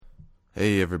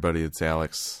Hey everybody, it's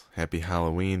Alex. Happy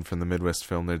Halloween from the Midwest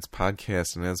Film Nerds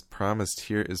podcast, and as promised,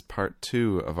 here is part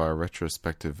 2 of our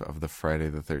retrospective of the Friday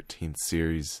the 13th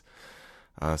series.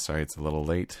 Sorry it's a little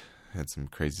late. Had some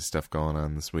crazy stuff going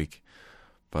on this week.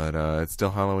 But it's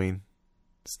still Halloween.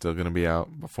 It's still going to be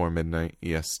out before midnight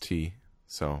EST.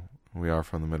 So we are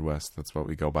from the Midwest. That's what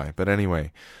we go by. But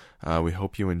anyway, we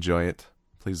hope you enjoy it.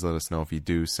 Please let us know if you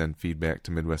do. Send feedback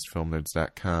to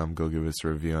MidwestFilmNerds.com. Go give us a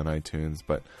review on iTunes.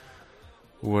 But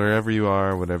wherever you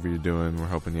are, whatever you're doing, we're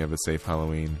hoping you have a safe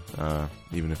Halloween,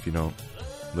 even if you don't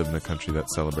live in a country that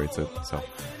celebrates it. So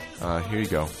here you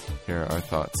go. Here are our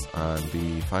thoughts on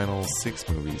the final 6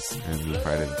 movies in the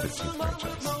Friday the 13th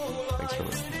franchise. Thanks for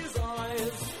listening.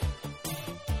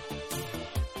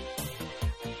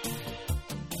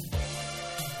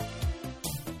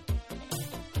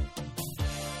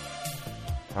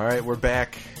 All right, we're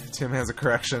back. Tim has a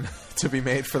correction to be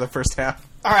made for the first half.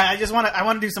 All right, I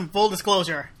want to do some full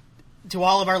disclosure to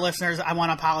all of our listeners. I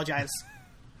want to apologize.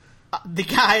 The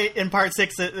guy in part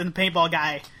 6, the paintball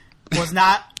guy, was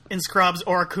not in Scrubs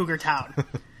or Cougar Town.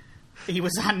 He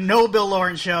was on no Bill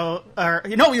Lawrence show,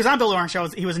 he was on Bill Lawrence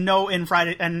shows. He was no in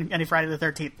any Friday the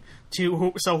 13th.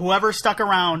 So whoever stuck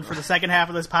around for the second half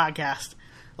of this podcast,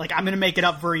 like, I'm going to make it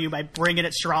up for you by bringing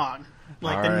it strong,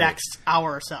 like all the next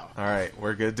hour or so. All right,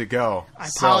 we're good to go. I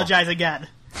apologize again.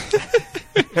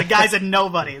 The guy's a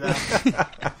nobody, though.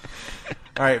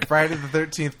 All right, Friday the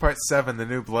 13th, Part 7, The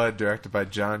New Blood, directed by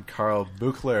John Carl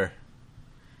Buechler.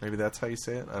 Maybe that's how you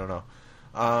say it? I don't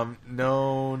know.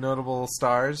 No notable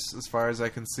stars, as far as I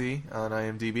can see, on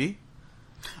IMDb.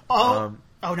 No,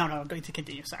 going to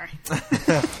continue, sorry.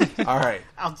 All right.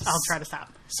 I'll try to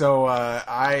stop. So,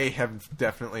 I have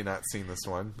definitely not seen this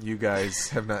one. You guys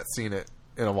have not seen it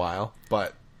in a while,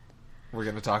 but we're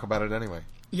going to talk about it anyway.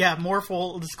 Yeah, more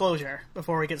full disclosure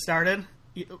before we get started.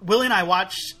 Willie and I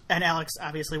watched, and Alex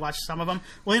obviously watched some of them.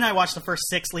 Willie and I watched the first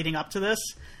 6 leading up to this,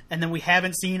 and then we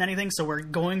haven't seen anything, so we're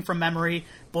going from memory.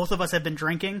 Both of us have been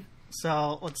drinking,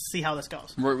 so let's see how this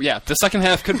goes. The second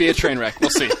half could be a train wreck. We'll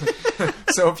see.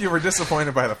 So if you were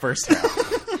disappointed by the first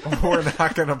half, we're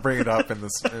not going to bring it up in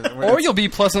this. Or you'll be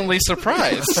pleasantly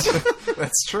surprised.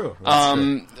 That's true. That's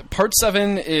true. Part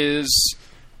 7 is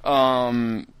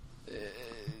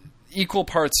equal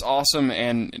parts awesome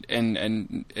and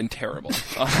terrible. The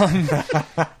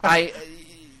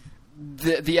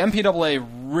MPAA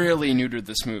really neutered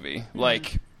this movie.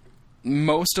 Like,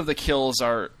 most of the kills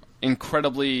are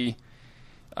incredibly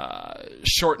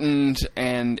shortened,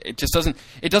 and it just doesn't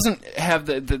have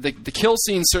the kill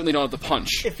scenes certainly don't have the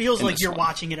punch. It feels like you're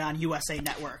watching it on USA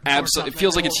Network. Absolutely. It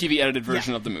feels like a TV edited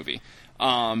version of the movie.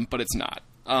 But it's not.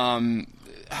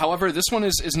 However, this one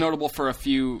is notable for a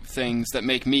few things that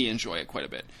make me enjoy it quite a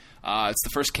bit. It's the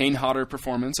first Kane Hodder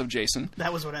performance of Jason.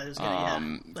 That was what I was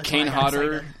going to Kane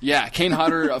Hodder, Kane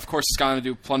Hodder, of course, has gone to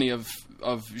do plenty of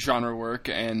genre work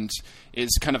and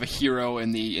is kind of a hero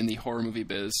in the horror movie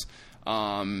biz.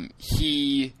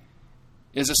 He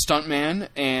is a stuntman,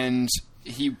 and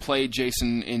he played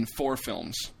Jason in 4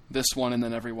 films. This one, and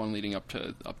then every one leading up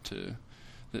to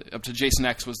Jason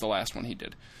X was the last one he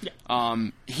did. Yeah.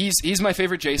 He's my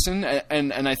favorite Jason,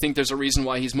 and I think there's a reason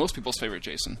why he's most people's favorite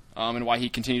Jason, and why he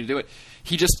continued to do it.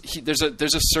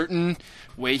 There's a certain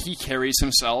way he carries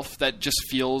himself that just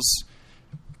feels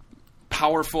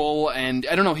powerful, and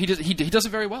I don't know, he does it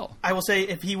very well. I will say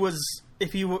if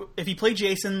he played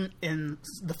Jason in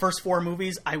the first 4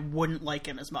 movies, I wouldn't like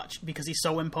him as much because he's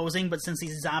so imposing. But since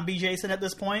he's zombie Jason at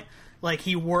this point, like,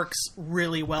 he works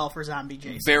really well for zombie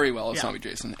Jason. Very well as zombie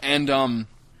Jason, and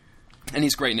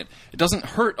he's great in it. It doesn't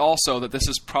hurt also that this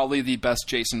is probably the best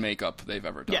Jason makeup they've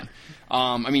ever done. Yeah.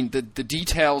 I mean, the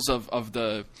details of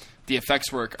the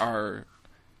effects work are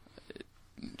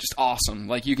just awesome.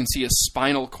 Like, you can see his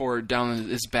spinal cord down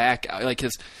his back. Like,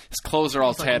 his clothes are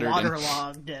all tattered.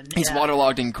 Waterlogged. He's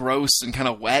waterlogged and gross and kind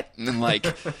of wet. And then, like,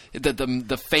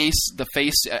 the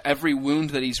face, every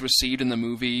wound that he's received in the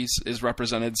movies is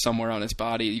represented somewhere on his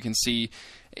body. You can see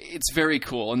it's very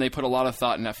cool, and they put a lot of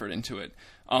thought and effort into it.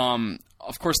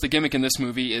 Of course, the gimmick in this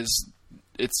movie is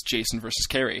it's Jason versus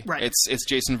Carrie. Right. It's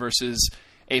Jason versus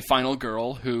a final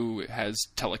girl who has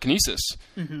telekinesis,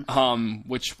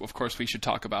 which of course we should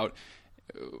talk about,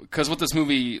 because what this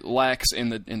movie lacks in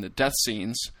the death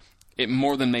scenes, it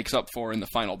more than makes up for in the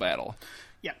final battle.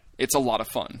 Yeah, it's a lot of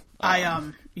fun.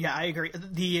 I agree.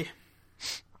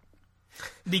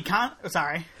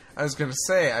 Sorry, I was going to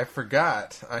say, I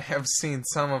forgot. I have seen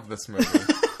some of this movie,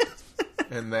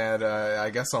 and that I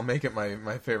guess I'll make it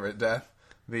my favorite death,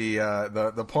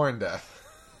 the porn death.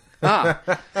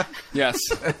 Yes.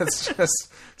 It's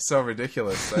just so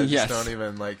ridiculous. I Yes. just don't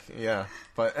even yeah.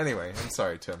 But anyway, I'm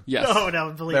sorry, Tim. Yes.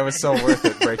 No, believe That me. was so worth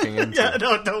it breaking into. Yeah,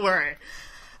 no, don't worry.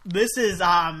 This is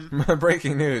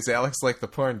Breaking news, Alex liked the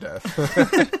porn death.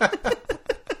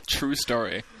 True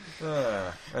story.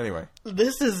 Anyway.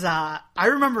 This is I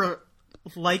remember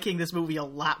liking this movie a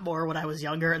lot more when I was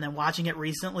younger, and then watching it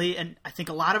recently, and I think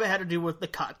a lot of it had to do with the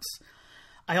cuts.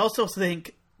 I also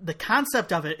think the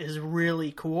concept of it is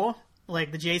really cool,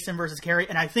 like the Jason versus Carrie,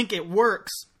 and I think it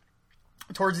works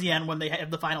towards the end when they have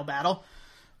the final battle.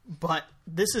 But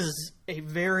this is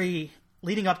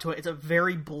leading up to it, it's a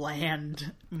very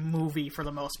bland movie for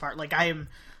the most part. Like, I am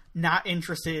not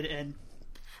interested in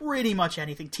pretty much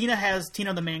anything. Tina,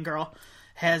 the main girl,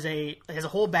 has a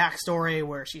whole backstory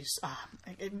where she's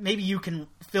maybe you can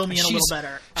fill me in a little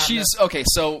better. Okay,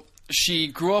 so she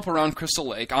grew up on Crystal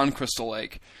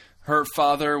Lake. Her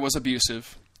father was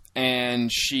abusive,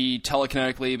 and she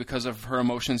telekinetically, because of her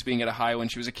emotions being at a high when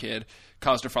she was a kid,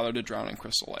 caused her father to drown in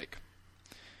Crystal Lake.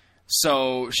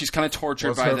 So she's kind of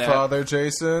tortured by that. Was her father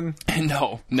Jason?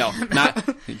 No, not.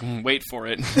 Wait for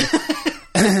it.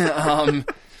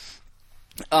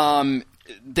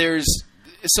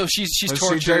 So she's Was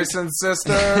tortured. she Jason's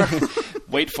sister?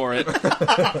 Wait for it.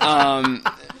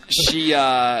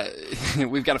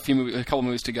 We've got a couple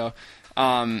movies to go.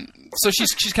 So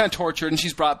she's kind of tortured, and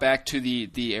she's brought back to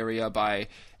the area by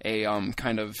a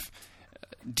kind of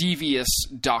devious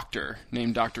doctor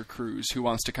named Dr. Cruz, who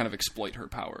wants to kind of exploit her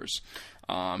powers.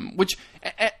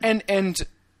 And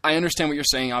I understand what you're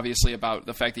saying, obviously, about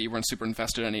the fact that you weren't super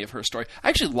invested in any of her story. I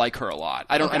actually like her a lot.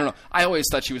 I don't know. I always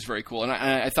thought she was very cool, and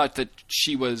I thought that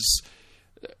she was.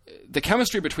 The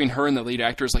chemistry between her and the lead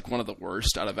actor is like one of the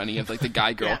worst out of any of like the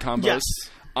guy-girl combos. Yes.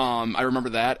 I remember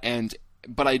that,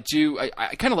 but I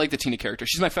kind of like the Tina character.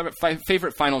 She's my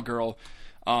favorite final girl.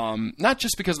 Not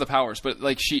just because of the powers, but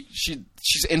like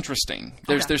she's interesting.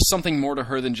 There's something more to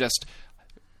her than just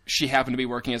she happened to be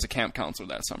working as a camp counselor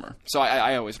that summer. So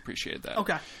I always appreciated that.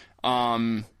 Okay.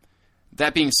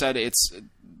 That being said, it's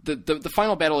the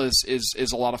final battle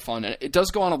is a lot of fun, and it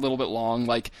does go on a little bit long.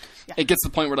 Like it gets to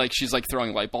the point where like she's like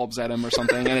throwing light bulbs at him or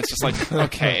something, and it's just like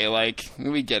okay, like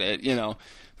we get it, you know.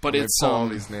 But They it's pull all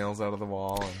these nails out of the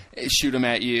wall. shoot them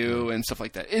at you and stuff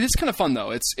like that. It is kind of fun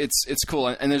though. It's cool,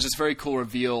 and there's this very cool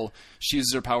reveal. She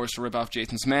uses her powers to rip off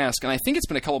Jason's mask, and I think it's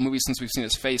been a couple movies since we've seen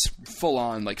his face full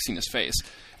on, like seen his face.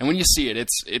 And when you see it,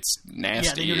 it's nasty.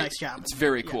 Yeah, they do a nice job. It's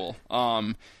very cool.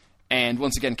 And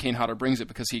once again, Kane Hodder brings it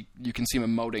because you can see him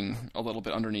emoting a little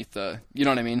bit underneath the, you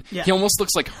know what I mean? Yeah. He almost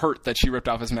looks like hurt that she ripped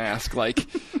off his mask. Like,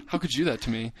 how could you do that to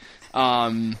me?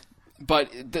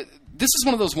 But this is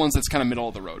one of those ones that's kind of middle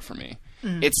of the road for me.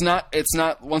 Mm. It's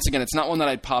not. Once again, it's not one that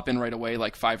I'd pop in right away,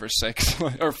 like 5 or 6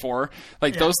 or 4.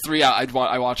 Like those 3, I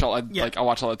watch all. I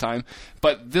watch all the time.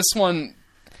 But this one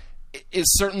is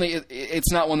certainly.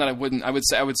 It's not one that I wouldn't. I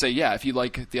would say yeah. If you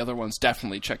like the other ones,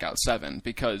 definitely check out 7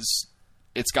 because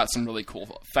it's got some really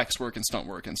cool effects work and stunt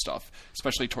work and stuff,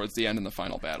 especially towards the end in the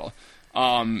final battle.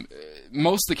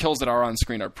 Most of the kills that are on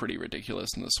screen are pretty ridiculous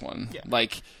in this one. Yeah.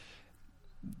 Like.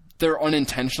 They're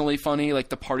unintentionally funny, like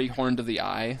the party horn to the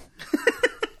eye.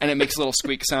 And it makes a little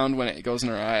squeak sound when it goes in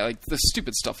her eye. Like, the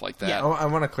stupid stuff like that. Yeah, I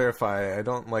want to clarify. I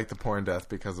don't like the porn death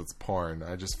because it's porn.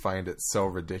 I just find it so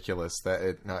ridiculous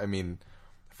that I mean,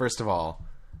 first of all,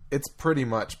 it's pretty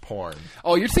much porn.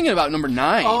 Oh, you're thinking about number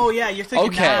 9. Oh, yeah, you're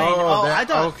thinking 9. I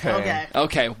thought...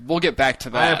 Okay, we'll get back to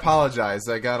that. I apologize.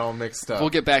 I got all mixed up.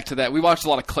 We'll get back to that. We watched a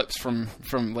lot of clips from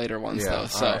later ones, though.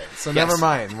 So, right. So never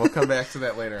mind. We'll come back to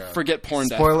that later on. Forget porn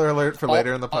death. Spoiler alert for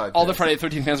later in the podcast. All the Friday the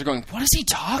 13th fans are going, what is he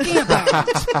talking about?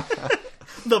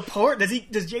 The porn?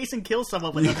 Does Jason kill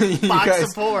someone with a box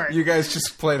of porn? You guys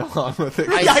just played along with it.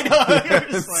 I know. You're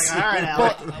just like, all right,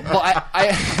 Alex. Well,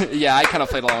 I kind of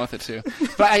played along with it too.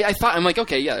 But I thought, I'm like,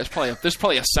 okay, yeah, there's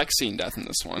probably a sex scene death in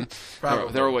this one.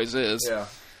 Probably. There always is. Yeah.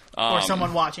 Or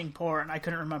someone watching porn. I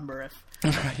couldn't remember if.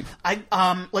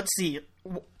 Right. Let's see.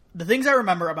 The things I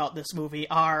remember about this movie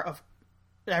are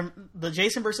the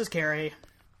Jason versus Carrie,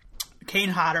 Kane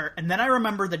Hodder, and then I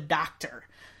remember the doctor.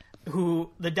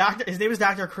 His name is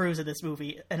Dr. Cruz in this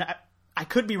movie, and I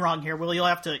could be wrong here. Will, you'll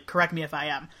have to correct me if I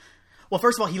am. Well,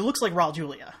 first of all, he looks like Raul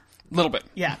Julia. A little bit.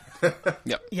 Yeah.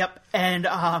 Yep. And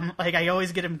I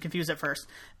always get him confused at first.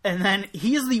 And then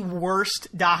he is the worst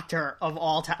doctor of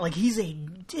all time. Like, he's a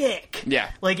dick.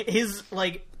 Yeah. Like, his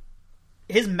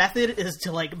method is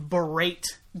to like berate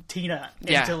Tina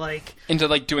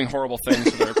into doing horrible things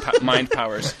with her mind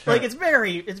powers. Like, it's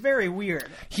very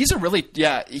weird. He's a really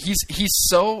he's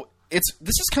so this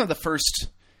is kind of the first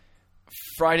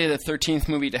Friday the 13th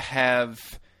movie to have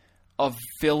a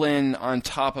villain on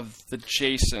top of the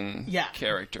Jason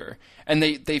character, and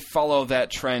they follow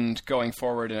that trend going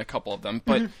forward in a couple of them.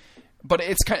 But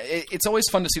it's always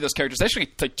fun to see those characters. There's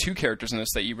actually like 2 characters in this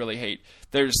that you really hate.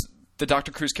 There's the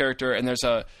Dr. Cruz character, and there's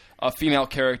a female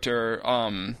character,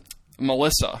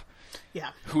 Melissa,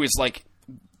 who is like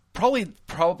probably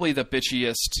the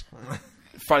bitchiest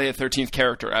Friday the 13th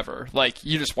character ever. Like,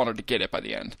 you just want her to get it by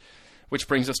the end. Which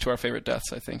brings us to our favorite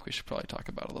deaths. I think we should probably talk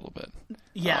about a little bit.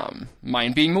 Yeah.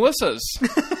 Mine being Melissa's.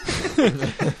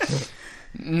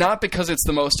 Not because it's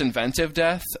the most inventive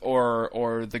death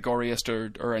or the goriest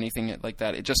or anything like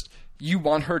that. It just, you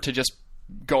want her to just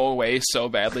go away so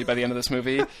badly by the end of this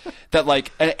movie that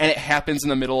like, and it happens in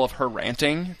the middle of her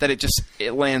ranting that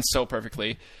it lands so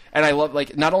perfectly. And I love,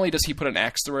 like, not only does he put an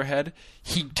axe through her head,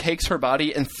 he takes her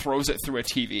body and throws it through a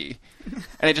TV.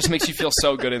 And it just makes you feel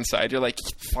so good inside. You're like,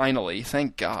 finally,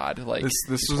 thank God. Like,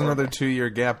 this was another 2-year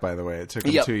gap, by the way. It took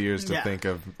him 2 years to think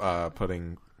of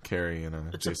putting Carrie in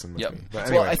a Jason movie. But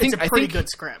anyway. Well, it's a pretty good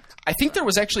script. I think there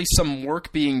was actually some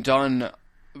work being done,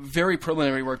 very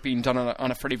preliminary work being done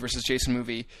on a Freddy vs. Jason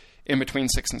movie in between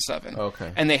 6 and 7.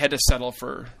 Okay. And they had to settle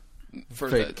for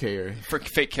fake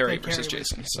Carrie versus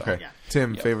Jason. So. Okay.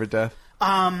 Tim, favorite death?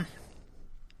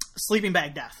 Sleeping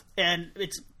bag death. And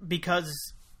it's because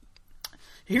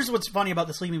here's what's funny about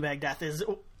the sleeping bag death is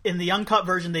in the uncut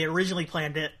version they originally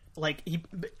planned it like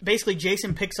basically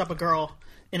Jason picks up a girl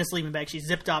in a sleeping bag. She's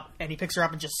zipped up, and he picks her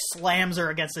up and just slams her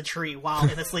against a tree while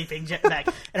in a sleeping bag.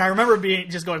 And I remember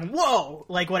just going, "Whoa!"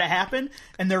 Like what had happened.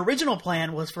 And their original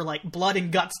plan was for like blood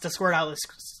and guts to squirt out of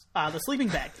the sleeping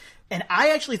bag. And I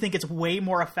actually think it's way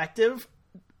more effective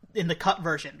in the cut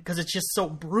version because it's just so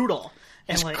brutal.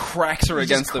 And just like cracks her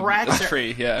against the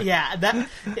tree. Yeah.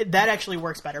 That actually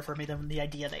works better for me than the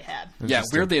idea they had. Yeah,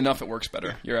 weirdly enough, it works better.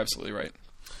 Yeah. You're absolutely right.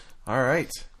 All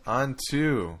right, on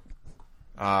to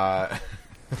Friday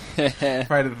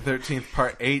the 13th,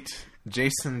 Part 8.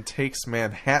 Jason Takes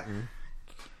Manhattan.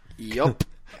 Yup.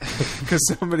 Because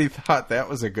somebody thought that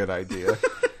was a good idea.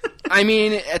 I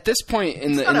mean, at this point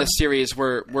in the series,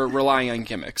 we're relying on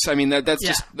gimmicks. I mean, that's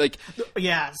just like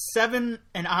 7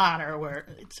 and on, or where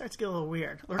it starts to get a little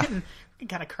weird. We're getting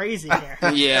kind of crazy here.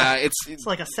 Yeah, it's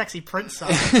like a sexy Prince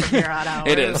song from here on out.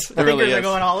 It is. The fingers are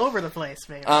going all over the place,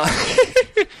 man.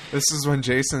 This is when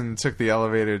Jason took the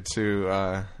elevator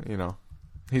to,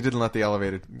 he didn't let the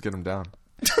elevator get him down.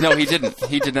 No, he didn't.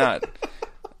 He did not.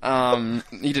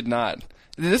 He did not.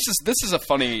 This is a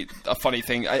funny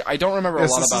thing. I don't remember a lot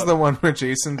about. This is the one where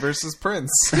Jason versus Prince.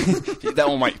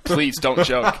 Oh my! Please don't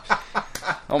joke.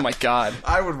 Oh my God!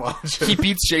 I would watch it. He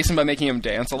beats Jason by making him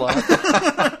dance a lot.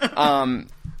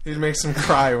 He makes him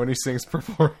cry when he sings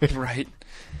 "Performing." Right.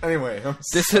 Anyway,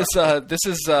 this is.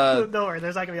 Don't worry,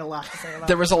 there's not gonna be a lot to say about.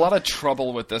 There was a lot of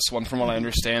trouble with this one, from what I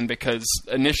understand, because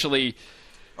initially.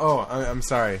 Oh, I'm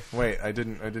sorry. Wait, I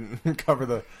didn't cover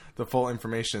the full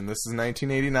information. This is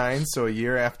 1989, so a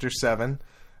year after 7,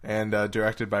 and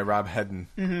directed by Rob Hedden.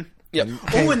 Mm-hmm. Yep.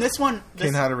 And this one...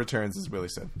 Kane Hodder Returns, as Willie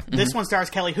said. This one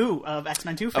stars Kelly Hu of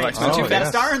X-Men 2 fame. X-Men 2 fame.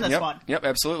 Star in this one. Yep,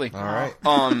 absolutely. All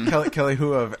right. Kelly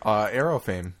Hu of Arrow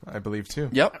fame, I believe, too.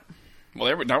 Yep.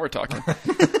 Well, now we're talking.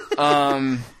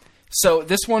 So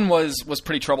this one was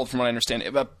pretty troubled, from what I understand.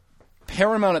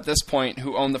 Paramount at this point,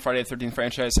 who owned the Friday the 13th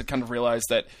franchise, had kind of realized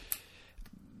that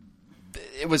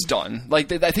it was done. Like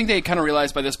I think they kind of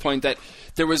realized by this point that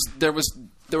there was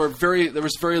very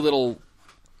little.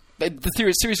 The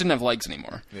series didn't have legs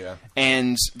anymore. Yeah.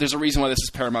 And there's a reason why this is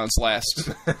Paramount's last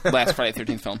Friday the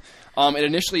 13th film. It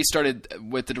initially started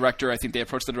with the director. I think they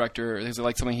approached the director because they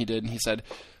liked something he did, and he said,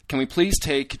 "Can we please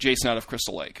take Jason out of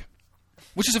Crystal Lake?"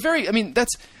 Which is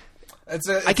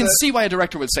I can see why a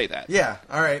director would say that. Yeah,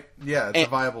 all right. Yeah, it's a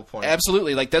viable point.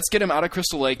 Absolutely. Like, let's get him out of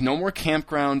Crystal Lake. No more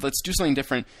campground. Let's do something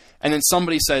different. And then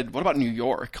somebody said, what about New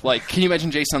York? Like, can you imagine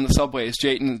Jason on the subways,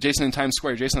 Jason in Times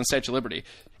Square, Jason on the Statue of Liberty?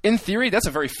 In theory, that's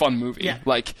a very fun movie. Yeah.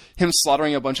 Like, him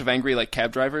slaughtering a bunch of angry, like,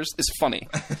 cab drivers is funny.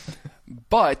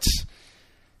 But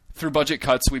through budget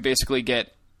cuts, we basically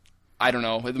get, I don't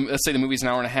know, let's say the movie's an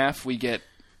hour and a half. We get,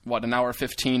 an hour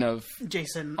 15 of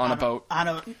Jason on a boat.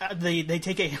 They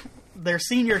take their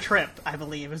senior trip, I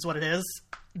believe, is what it is.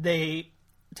 They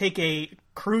take a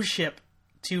cruise ship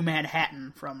to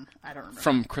Manhattan from, I don't remember.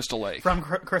 From Crystal Lake.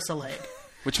 Crystal Lake.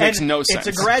 Which makes no sense.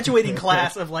 It's a graduating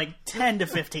class of like 10 to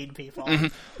 15 people. Mm-hmm.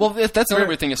 Well, that's another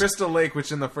weird thing. Crystal Lake,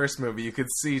 which in the first movie you could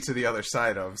see to the other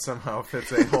side of, somehow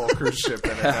fits a whole cruise ship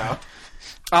in it now.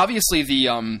 Obviously,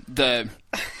 the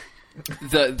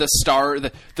the star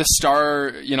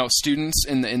students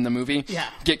in the movie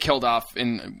get killed off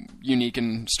in unique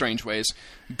and strange ways,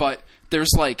 but there's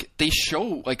they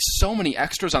show so many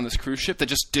extras on this cruise ship that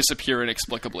just disappear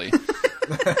inexplicably.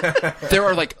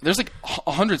 There's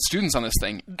 100 students on this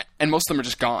thing, and most of them are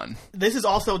just gone. This is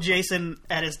also Jason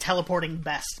at his teleporting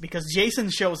best, because Jason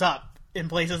shows up in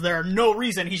places there are no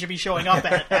reason he should be showing up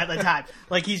at the time.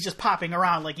 He's just popping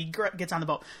around, he gets on the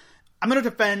boat. I'm going to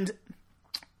defend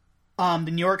the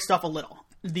New York stuff a little.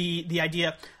 The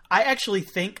idea, I actually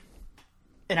think,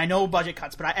 and I know budget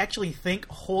cuts, but I actually think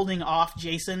holding off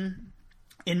Jason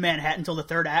in Manhattan until the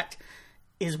third act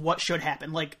is what should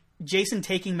happen. Jason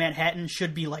taking Manhattan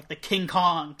should be the King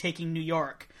Kong taking New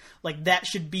York. That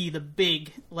should be the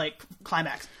big,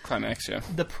 climax. Climax, yeah.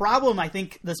 The problem I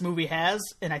think this movie has,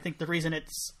 and I think the reason it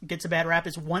gets a bad rap,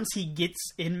 is once he gets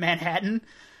in Manhattan,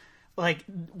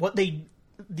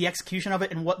 the execution of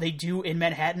it and what they do in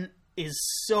Manhattan is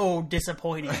so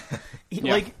disappointing.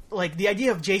 Yeah. The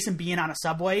idea of Jason being on a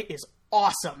subway is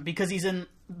awesome, because he's in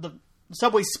the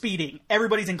subway speeding,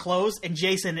 everybody's enclosed, and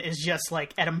Jason is just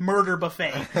at a murder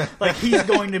buffet. He's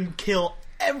going to kill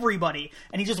everybody,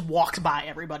 and he just walks by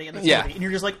everybody in this movie, and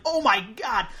you're just oh my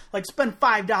god, spend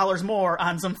 $5 more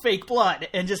on some fake blood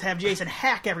and just have Jason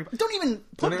hack everybody. Don't even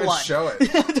blood. Show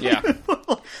it. Yeah.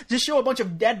 Just show a bunch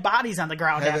of dead bodies on the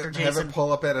ground after Jason. Have it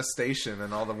pull up at a station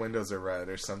and all the windows are red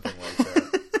or something like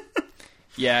that.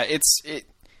 Yeah,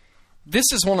 this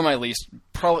is one of my least.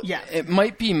 It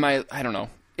might be my. I don't know.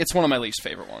 It's one of my least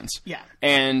favorite ones. Yeah.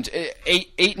 And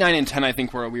 8, 9, and 10, I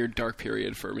think, were a weird dark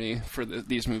period for me for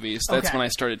these movies. That's when I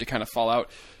started to kind of fall out.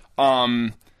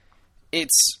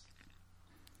 It's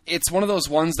one of those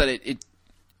ones that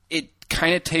it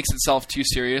kind of takes itself too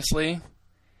seriously.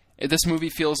 This movie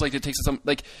feels like it takes itself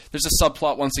there's a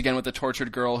subplot once again with the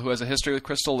tortured girl who has a history with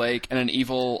Crystal Lake and an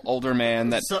evil older man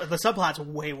that. So the subplot's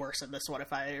way worse in this one,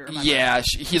 if I remember. Yeah,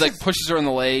 he pushes her in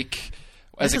the lake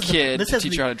as a kid to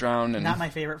teach her how to drown. And not my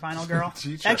favorite final girl.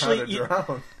 Teach her how to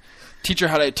drown. Teach her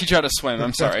how to swim.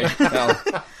 I'm sorry. No.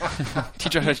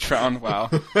 Teach her how to drown. Wow.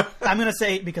 I'm gonna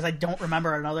say, because I don't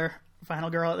remember another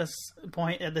final girl at this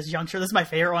point, at this juncture. This is my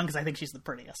favorite one because I think she's the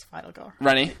prettiest final girl.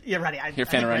 Rennie? Yeah, Rennie. You're a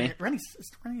fan of Rennie? Rennie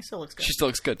still looks good. She still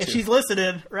looks good too. If she's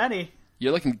listening, Rennie.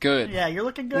 You're looking good. Yeah, you're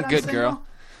looking good. Good girl.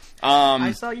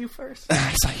 I saw you first.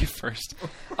 I saw you first.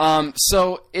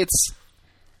 So it's.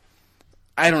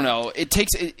 I don't know.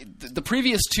 The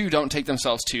previous two don't take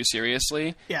themselves too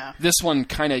seriously. Yeah. This one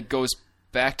kind of goes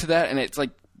back to that, and it's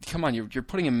come on, you're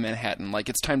putting him in Manhattan.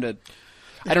 It's time to.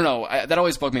 I don't know. That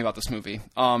always bugged me about this movie.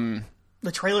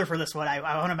 The trailer for this one, I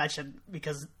want to mention,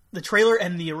 because the trailer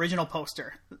and the original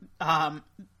poster.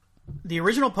 The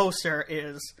original poster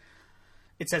is.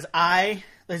 It says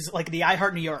it's the I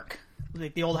Heart New York.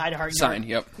 The old I Heart New York sign,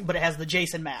 yep. But it has the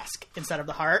Jason mask instead of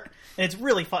the heart. And it's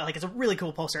really fun. It's a really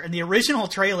cool poster. And the original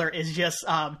trailer is just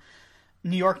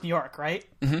New York, New York, right?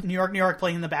 Mm-hmm. New York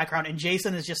playing in the background. And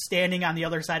Jason is just standing on the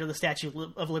other side of the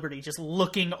Statue of Liberty, just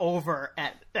looking over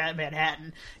at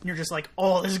Manhattan. And you're just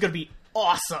oh, this is going to be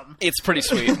awesome. It's pretty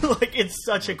sweet. It's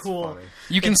such a cool... Funny.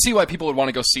 You can see why people would want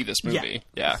to go see this movie.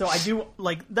 Yeah. So I do...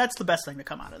 that's the best thing to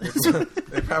come out of this.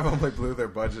 They probably blew their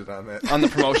budget on it. On the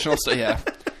promotional stuff, yeah.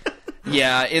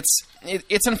 Yeah,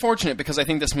 it's unfortunate because I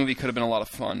think this movie could have been a lot of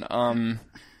fun.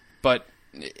 But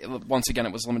once again,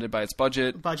 it was limited by its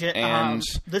budget. And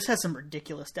this has some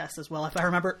ridiculous deaths as well. If I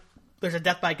remember, there's a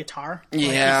death by guitar. Yeah. He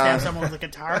stabs someone with a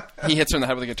guitar. He hits her in the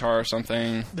head with a guitar or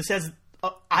something. This has...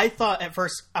 I thought at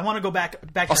first... I want to go back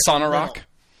to... A sauna rock?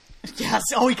 Yes.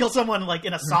 Oh, he killed someone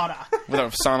in a sauna. With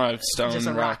a sauna stone Just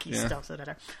a rock. He stuffs it in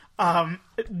there.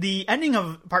 The ending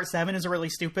of part 7 is really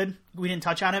stupid. We didn't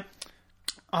touch on it.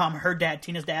 Her dad,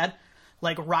 Tina's dad,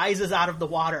 rises out of the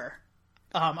water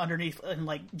underneath and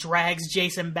drags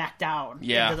Jason back down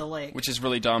into the lake, which is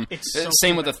really dumb. It's so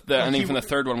same stupid. with the ending from the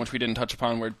third one, which we didn't touch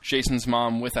upon, where Jason's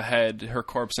mom with a head, her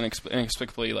corpse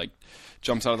inexplicably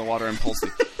jumps out of the water and pulls.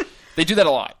 They do that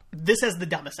a lot. This is the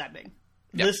dumbest ending.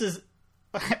 Yep. This is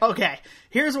okay.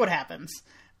 Here's what happens.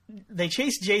 They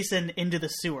chase Jason into the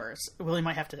sewers. Willie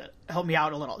might have to help me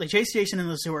out a little. They chase Jason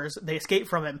into the sewers. They escape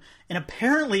from him. And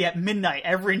apparently at midnight,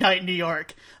 every night in New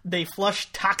York, they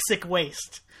flush toxic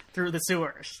waste through the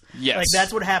sewers. Yes.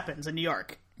 That's what happens in New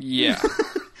York. Yeah.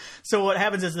 So what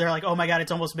happens is they're oh my God,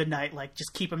 it's almost midnight.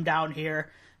 Just keep him down here.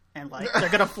 And they're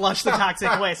going to flush the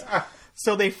toxic waste.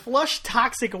 So they flush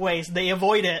toxic waste. They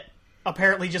avoid it.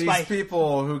 Apparently just These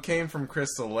people who came from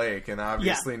Crystal Lake and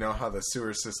obviously know how the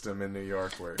sewer system in New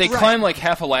York works. They climb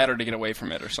half a ladder to get away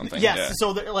from it or something. Yes, yeah.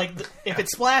 so if it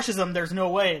splashes them, there's no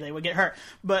way they would get hurt.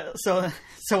 But so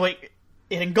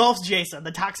it engulfs Jason.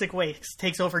 The toxic waste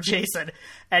takes over Jason,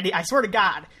 and I swear to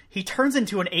God, he turns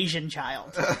into an Asian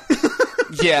child.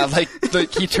 Yeah, like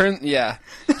he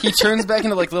turns back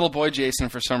into like little boy Jason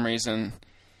for some reason,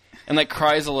 and like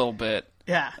cries a little bit.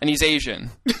 Yeah, and he's Asian.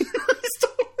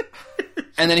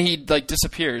 And then he like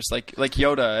disappears, like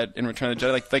Yoda in Return of the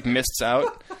Jedi, like mists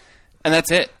out, and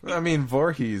that's it. I mean,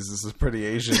 Voorhees is a pretty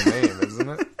Asian name, isn't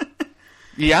it?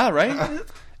 Yeah, right.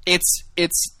 It's.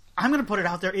 I'm gonna put it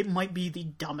out there. It might be the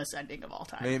dumbest ending of all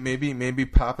time. Maybe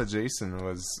Papa Jason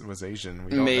was Asian.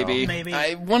 We don't know. Maybe.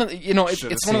 It's one of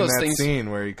those things. Scene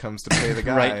where he comes to pay the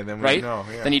guy, right? and then we right. know.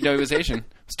 Yeah. Then you know he was Asian.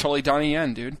 It's totally Donnie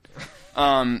Yen, dude.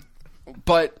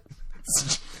 But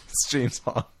it's James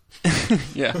Hong.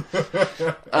 Yeah.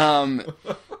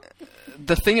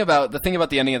 The thing about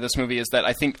the ending of this movie is that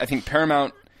I think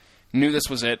Paramount knew this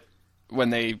was it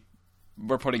when they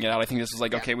were putting it out. I think this was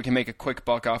like, okay, we can make a quick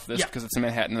buck off this because it's in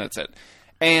Manhattan and that's it.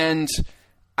 And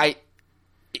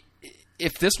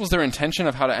if this was their intention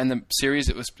of how to end the series,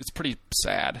 it's pretty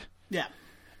sad. Yeah.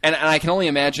 And I can only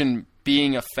imagine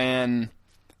being a fan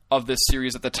of this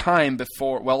series at the time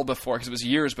before, because it was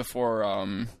years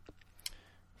before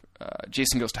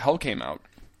Jason Goes to Hell came out,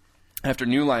 after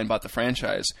New Line bought the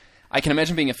franchise. I can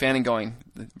imagine being a fan and going,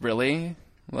 really?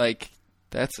 Like,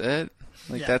 that's it?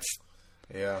 Like, that's...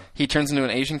 Yeah. He turns into an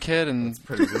Asian kid and... It's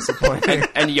pretty disappointing.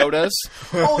 and Yoda's.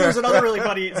 Oh, there's another really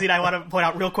funny scene I want to point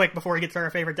out real quick before we get to our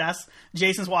favorite deaths.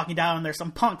 Jason's walking down and there's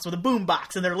some punks with a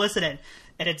boombox and they're listening.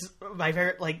 And it's my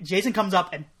favorite, like, Jason comes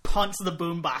up and punts the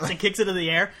boombox and kicks it in the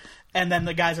air. And then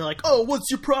the guys are like, oh, what's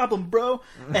your problem, bro?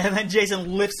 And then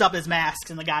Jason lifts up his masks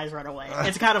and the guys run away.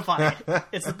 It's kind of funny.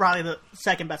 It's probably the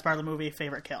second best part of the movie.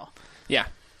 Favorite kill. Yeah.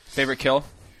 Favorite kill?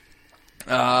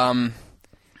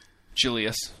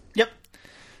 Julius.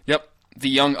 Yep. The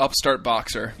young upstart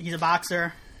boxer. He's a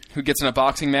boxer. Who gets in a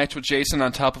boxing match with Jason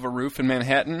on top of a roof in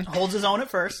Manhattan. Holds his own at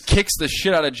first. Kicks the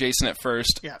shit out of Jason at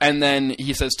first. Yeah. And then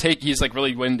he says, he's like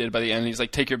really winded by the end. He's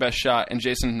like, take your best shot. And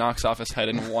Jason knocks off his head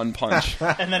in one punch.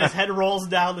 And then his head rolls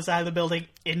down the side of the building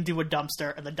into a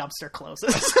dumpster, and the dumpster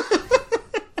closes.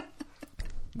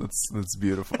 That's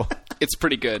beautiful. It's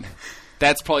pretty good.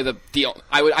 That's probably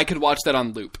I could watch that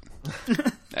on loop,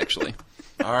 actually.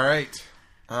 All right.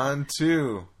 On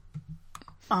to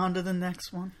the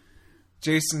next one.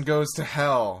 Jason Goes to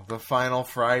Hell, the final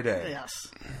Friday. Yes.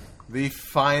 The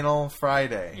final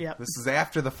Friday. Yep. This is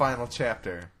after the final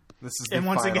chapter. This is the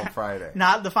final Friday.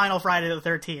 Not the final Friday the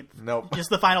 13th. Nope.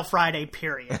 Just the final Friday,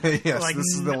 period. Yes, like,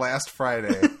 this is the last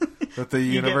Friday that the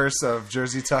universe of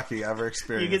Jersey Tucky ever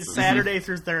experienced. You get Saturday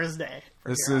through Thursday.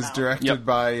 This is directed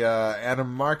by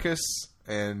Adam Marcus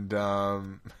and...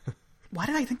 Why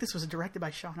did I think this was directed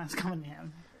by Sean S.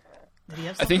 Cunningham? Did he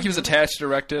have I think he was attached to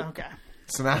direct it. Okay.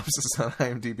 Synopsis on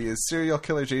IMDb is serial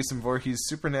killer Jason Voorhees'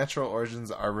 supernatural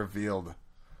origins are revealed.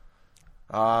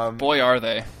 Boy, are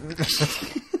they.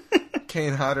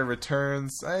 Kane Hodder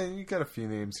returns. You got a few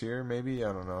names here, maybe.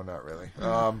 I don't know, not really.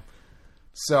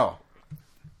 So,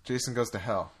 Jason Goes to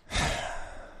Hell.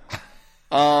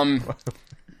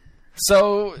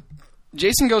 So,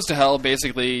 Jason Goes to Hell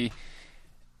basically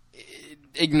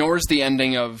ignores the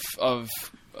ending of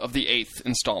the 8th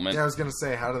installment. Yeah, I was going to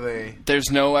say, how do they...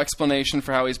 There's no explanation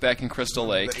for how he's back in Crystal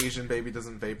Lake. The Asian baby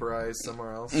doesn't vaporize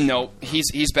somewhere else? No,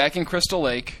 he's back in Crystal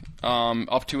Lake,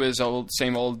 up to his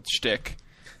same old shtick.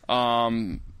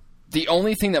 The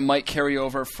only thing that might carry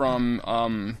over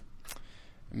from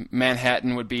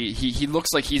Manhattan would be he looks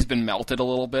like he's been melted a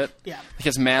little bit. Yeah. Like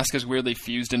his mask is weirdly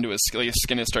fused into his skin. His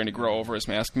skin is starting to grow over his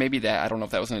mask. Maybe that. I don't know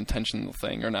if that was an intentional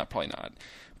thing or not. Probably not.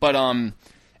 But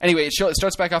anyway, it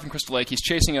starts back off in Crystal Lake. He's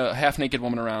chasing a half-naked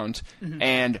woman around,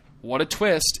 and what a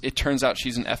twist. It turns out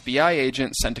she's an FBI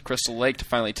agent sent to Crystal Lake to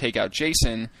finally take out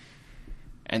Jason,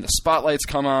 and the spotlights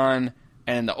come on,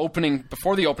 and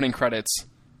before the opening credits,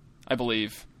 I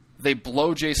believe, they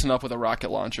blow Jason up with a rocket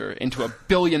launcher into 1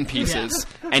 billion pieces,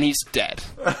 and he's dead.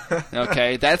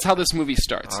 Okay? That's how this movie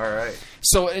starts. All right.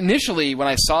 So initially, when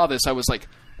I saw this, I was like,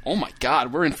 oh my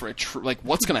God, we're in for a like,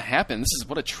 what's going to happen?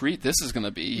 What a treat this is going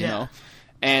to be, you know?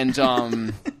 And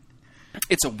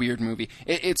it's a weird movie.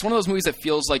 It's one of those movies that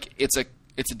feels like it's a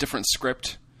different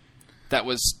script that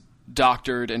was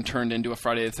doctored and turned into a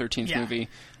Friday the 13th movie.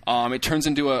 It turns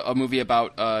into a movie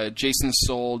about Jason's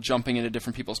soul jumping into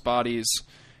different people's bodies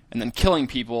and then killing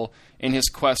people in his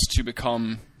quest to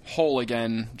become whole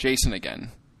again, Jason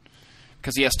again.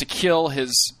 Because he has to kill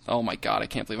his... Oh my God, I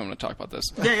can't believe I'm going to talk about this.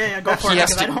 Yeah, go for it,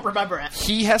 because I don't remember it.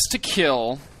 He has to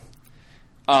kill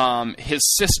his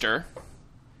sister...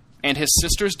 and his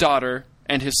sister's daughter,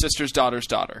 and his sister's daughter's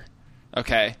daughter.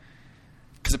 Okay?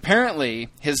 Because apparently,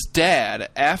 his dad,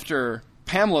 after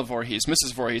Pamela Voorhees,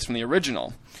 Mrs. Voorhees from the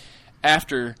original.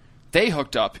 After they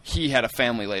hooked up, he had a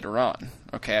family later on.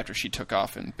 Okay, after she took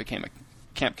off and became a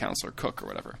camp counselor, cook, or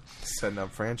whatever. Setting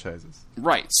up franchises.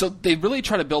 Right. So they really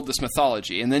try to build this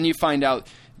mythology, and then you find out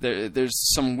there's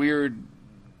some weird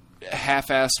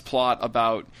half-assed plot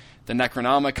about the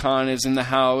Necronomicon is in the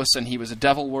house, and he was a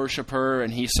devil worshiper,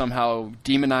 and he somehow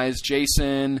demonized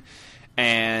Jason,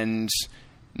 and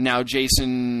now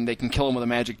Jason, they can kill him with a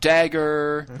magic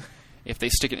dagger if they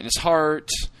stick it in his heart,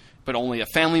 but only a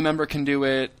family member can do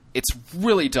it. It's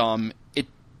really dumb.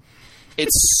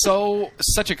 It's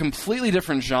such a completely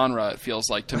different genre, it feels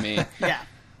like to me. Yeah.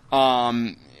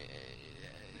 I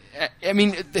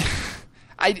mean,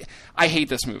 I hate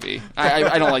this movie.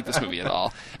 I don't like this movie at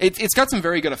all. It's got some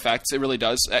very good effects. It really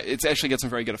does. It's actually got some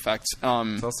very good effects.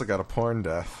 It's also got a porn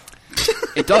death.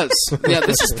 It does. Yeah,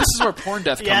 this is where porn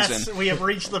death comes in. Yes, we have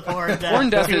reached the porn death. Porn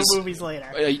death 2 is movies later.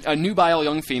 A nubile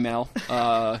young female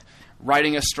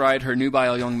riding astride her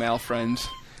nubile young male friend,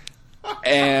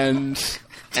 and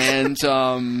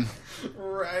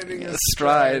Riding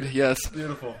astride, yes.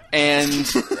 Beautiful.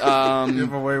 And You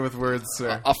have a way with words,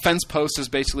 sir. a fence post is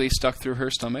basically stuck through her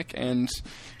stomach, and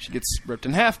she gets ripped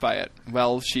in half by it.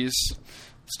 Well, she's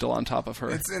still on top of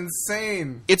her. It's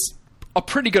insane. It's a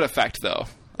pretty good effect, though.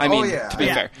 I mean, to be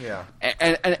fair. Yeah.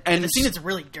 And the scene is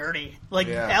really dirty. Like,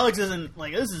 Yeah. Alex isn't,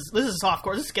 like, this is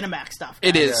softcore. This is Skinamax stuff.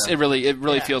 It is. Yeah. It really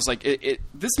Yeah. feels like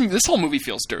this whole movie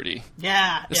feels dirty.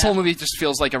 Yeah. This whole movie just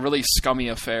feels like a really scummy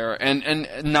affair, and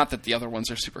not that the other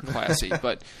ones are super classy,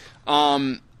 but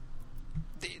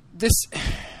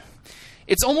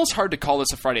it's almost hard to call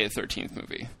this a Friday the 13th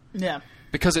movie Yeah.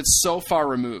 because it's so far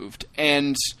removed,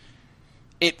 and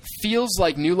it feels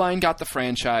like New Line got the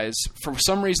franchise. For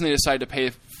some reason, they decided to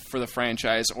pay for the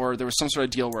franchise, or there was some sort of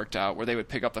deal worked out where they would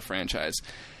pick up the franchise,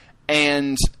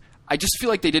 and I just feel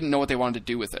like they didn't know what they wanted to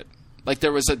do with it. Like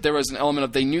there was an element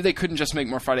of they knew they couldn't just make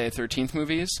more Friday the 13th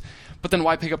movies, but then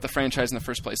why pick up the franchise in the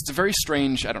first place? It's a very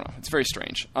strange. I don't know. It's very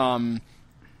strange.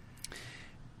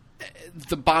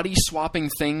 The body swapping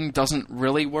thing doesn't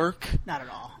really work, Not at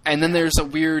all. and then there's a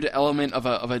weird element of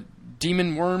a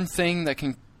demon worm thing that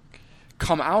can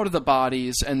come out of the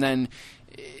bodies, and then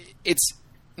it's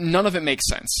none of it makes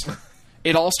sense.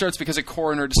 It all starts because a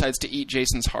coroner decides to eat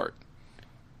Jason's heart.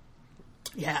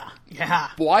 Yeah. Yeah.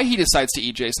 Why he decides to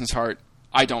eat Jason's heart,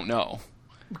 I don't know.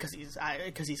 Because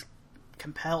he's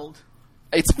compelled.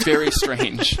 It's very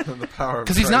strange. The power of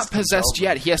Because he's not Christ possessed compelled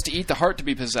yet. He has to eat the heart to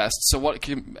be possessed. So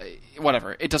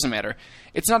whatever. It doesn't matter.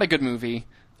 It's not a good movie.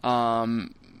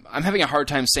 I'm having a hard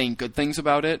time saying good things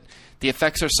about it. The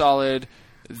effects are solid.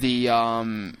 The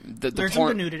There's some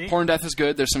good nudity. porn death is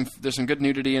good. There's some good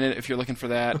nudity in it if you're looking for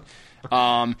that.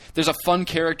 There's a fun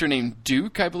character named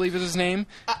Duke, I believe is his name.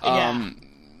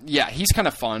 Yeah, he's kind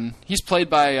of fun. He's played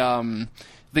by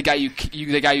the guy you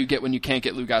get when you can't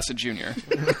get Lou Gossett Jr.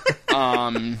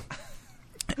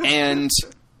 And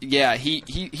yeah,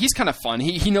 he's kind of fun.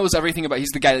 He knows everything about.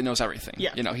 He's the guy that knows everything.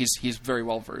 Yeah. You know, he's very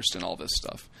well versed in all this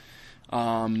stuff.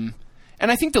 And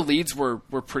I think the leads were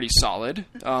pretty solid.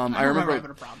 I remember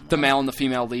having a problem the with male and the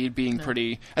female lead being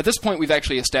pretty. At this point, we've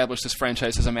actually established this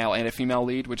franchise as a male and a female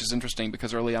lead, which is interesting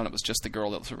because early on it was just the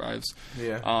girl that survives.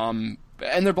 Yeah. And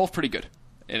they're both pretty good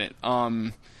in it.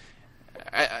 I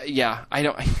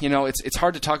don't. You know, it's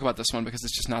hard to talk about this one because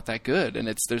it's just not that good, and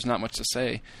there's not much to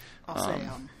say.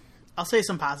 I'll say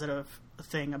some positive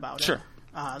thing about Sure.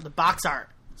 it. The box art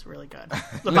is really good.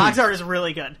 The box art is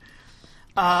really good.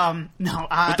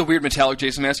 With the weird metallic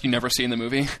Jason mask you never see in the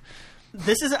movie.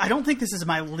 I don't think this is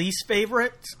my least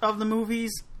favorite of the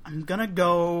movies. I'm gonna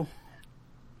go.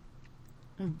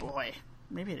 Oh boy,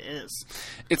 maybe it is.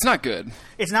 It's not good.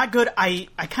 It's not good. I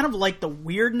kind of like the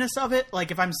weirdness of it.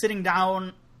 Like if I'm sitting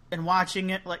down and watching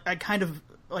it, like I kind of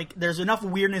like there's enough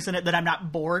weirdness in it that I'm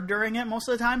not bored during it most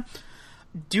of the time.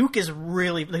 Duke is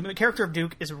really the character of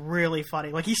Duke is really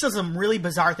funny. Like he says some really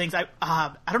bizarre things.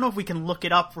 I don't know if we can look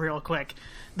it up real quick.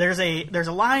 There's a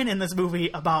line in this movie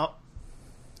about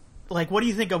like what do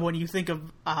you think of when you think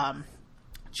of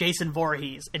Jason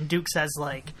Voorhees? And Duke says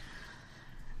like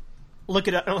look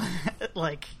it up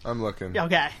like I'm looking.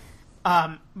 okay.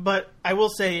 But I will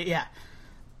say the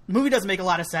movie doesn't make a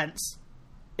lot of sense.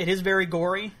 It is very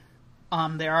gory.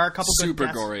 There are a couple Super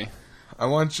good deaths. gory. I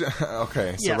want you.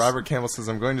 Okay, so Yes. Robert Campbell says,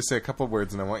 I'm going to say a couple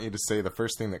words, and I want you to say the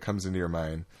first thing that comes into your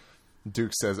mind.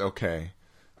 Duke says, okay.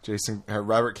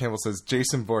 Robert Campbell says,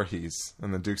 Jason Voorhees.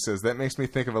 And then Duke says, that makes me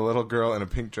think of a little girl in a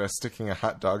pink dress sticking a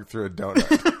hot dog through a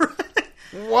donut.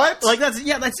 What? Like that's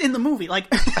in the movie. Like,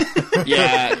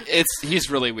 Yeah, he's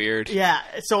really weird. yeah.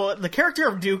 So the character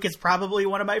of Duke is probably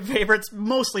one of my favorites,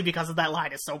 mostly because of that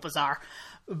line is so bizarre.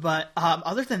 But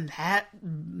other than that,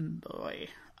 boy,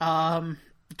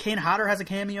 Kane Hodder has a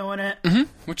cameo in it.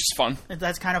 Which is fun.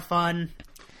 That's kind of fun.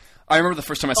 I remember the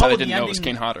first time I saw it, I the didn't know it was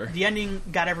ending- Kane Hodder. The ending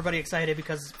got everybody excited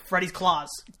because Freddy's claws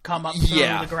come up through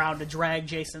Yeah. the ground to drag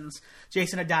Jason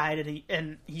had died,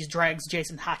 and he drags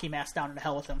Jason's hockey mask down into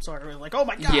hell with him. So everybody's like, "Oh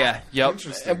my god!" Yeah, yep.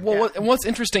 Interesting. And what's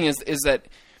interesting is that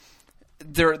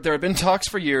there have been talks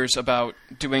for years about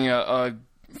doing a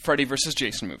Freddy versus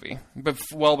Jason movie, but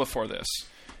well before this.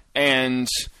 And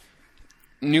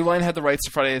New Line had the rights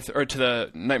to to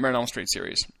the Nightmare on Elm Street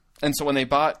series, and so when they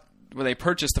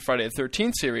purchased the Friday the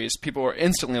 13th series, people were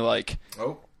instantly like,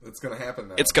 Oh, it's going to happen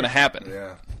now. "It's going to happen."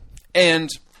 Yeah. And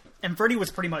And Freddy was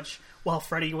pretty much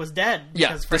Freddy was dead. yeah,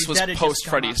 because this Freddy's was dead had post just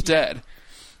come Freddy's up. dead.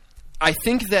 I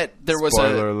think that there was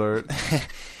Spoiler alert.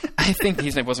 I think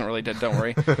he wasn't really dead. Don't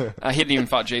worry. He hadn't even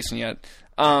fought Jason yet.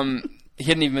 He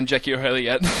hadn't even been Jackie O'Haley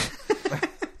yet.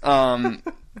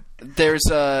 There's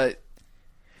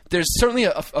certainly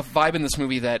a vibe in this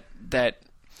movie that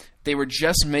they were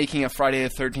just making a Friday the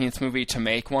 13th movie to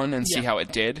make one and see Yeah. how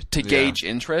it did to gauge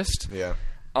interest. Yeah.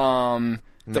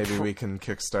 Maybe we can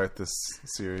kickstart this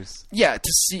series. Yeah,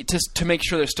 to make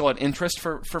sure there's still an interest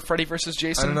for Freddy versus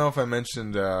Jason. I don't know if I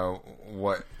mentioned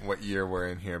what year we're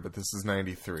in here, but this is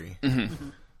 93.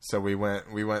 So we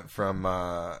went from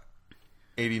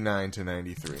 89 to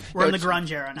 93. We're in the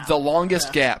grunge era now. The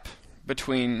longest gap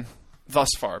thus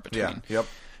far between. Yeah.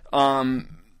 Yep.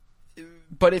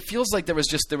 But it feels like there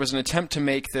was an attempt to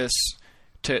make this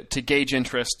to gauge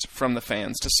interest from the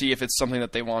fans to see if it's something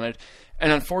that they wanted,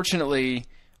 and unfortunately,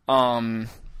 I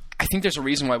think there's a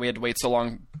reason why we had to wait so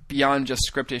long beyond just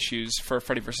script issues for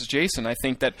Freddy vs. Jason. I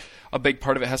think that a big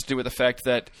part of it has to do with the fact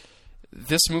that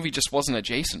this movie just wasn't a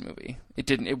Jason movie.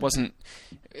 It wasn't.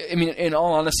 I mean, in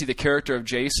all honesty, the character of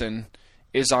Jason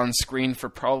is on screen for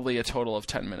probably a total of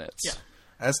 10 minutes. Yeah.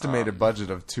 Estimated budget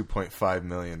of $2.5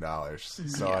 million.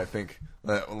 So I think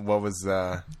what was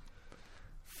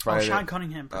Friday? Sean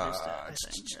Cunningham produced it, I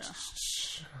think. Yeah.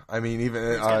 I mean, even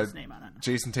He's got his name on it.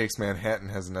 Jason Takes Manhattan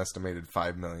has an estimated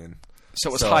 $5 million. So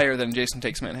it was higher than Jason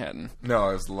Takes Manhattan. No,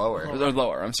 it was lower. Or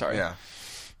lower, I'm sorry. Yeah,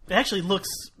 It actually looks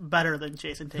better than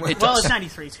Jason Takes. It Well, does. it's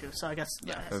 93 too, so I guess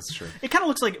that's true. it kind of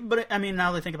looks like. But I mean,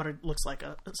 now that I think about it, it looks like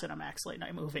a Cinemax late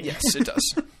night movie. Yes, it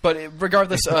does. But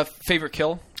regardless, favorite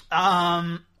kill?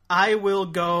 I will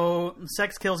go.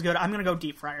 Sex kill's good. I'm going to go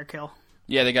deep fryer kill.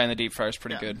 Yeah, the guy in the deep fryer is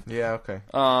pretty Yeah. good. Yeah, okay.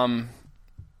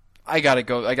 I gotta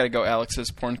go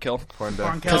Alex's porn kill Porn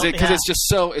Porn death. kill. because Yeah.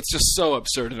 it's just so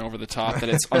absurd and over the top that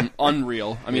it's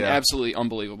unreal. I mean, Yeah. absolutely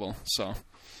unbelievable. So,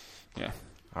 yeah,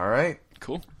 All right.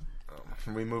 cool.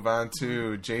 We move on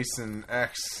to Jason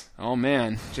X. Oh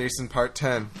man, Jason Part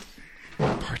 10.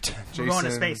 part 10. Jason, We're going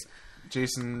to space.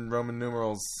 Jason Roman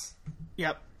numerals.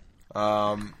 Yep.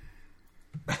 All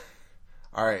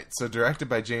right. So directed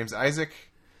by James Isaac,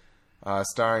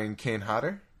 starring Kane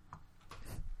Hodder,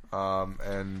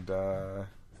 and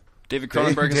David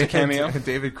Cronenberg is a cameo.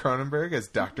 David Cronenberg as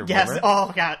Dr. Yes. Boomer.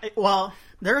 Oh god. Well,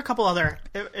 there are a couple other.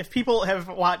 If people have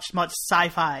watched much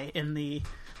sci-fi in the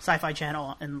Sci-Fi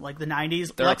Channel in like the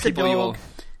 90s, There are Lexa people you will- Dogue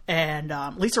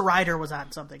and Lisa Ryder was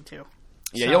on something too.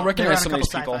 Yeah, So you'll recognize they're on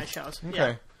some a of couple these people. sci-fi shows.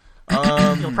 Okay.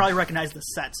 Yeah. You'll probably recognize the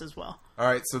sets as well. All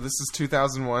right. So this is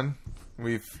 2001.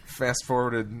 We've fast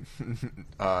forwarded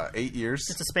 8 years.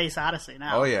 It's a space odyssey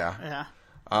now. Oh, yeah.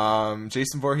 Yeah.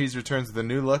 Jason Voorhees returns with a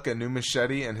new look, a new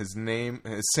machete, and his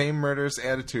same murderous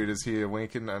attitude as he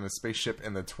awakened on a spaceship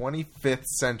in the 25th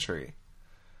century.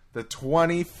 The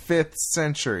 25th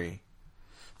century.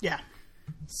 Yeah.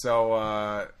 So,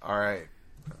 all right.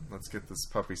 Let's get this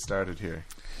puppy started here.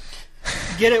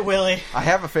 Get it, Willie. I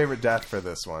have a favorite death for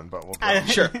this one, but we'll go.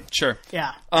 Sure.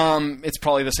 Yeah. It's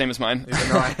probably the same as mine.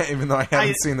 even though I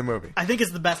haven't seen the movie. I think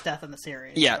it's the best death in the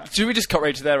series. Yeah. So. Should we just cut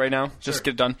right to that right now? Just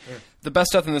get it done. Yeah. The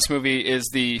best death in this movie is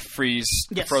the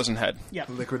Yes. frozen head. Yep.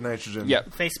 Liquid nitrogen.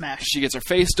 Yep. Face smash. She gets her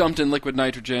face dumped in liquid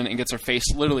nitrogen and gets her face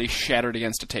literally shattered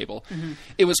against a table. Mm-hmm.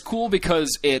 It was cool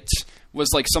because it was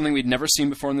like something we'd never seen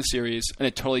before in the series, and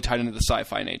it totally tied into the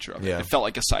sci-fi nature of it. Yeah. It felt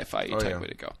like a sci-fi type yeah. way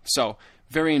to go. So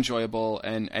very enjoyable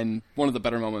and one of the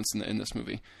better moments in this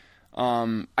movie.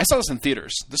 I saw this in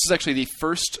theaters. This is actually the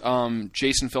first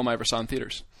Jason film I ever saw in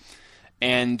theaters,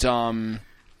 and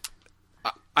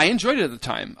I enjoyed it at the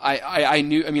time. I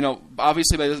knew. I mean,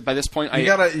 obviously by this point,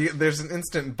 there's an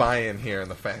instant buy-in here in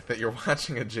the fact that you're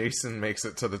watching a Jason makes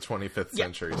it to the 25th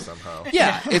century somehow.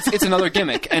 yeah, it's another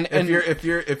gimmick. And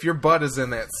if your butt is in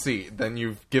that seat, then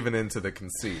you've given into the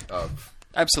conceit of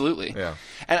Absolutely. Yeah.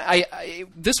 And I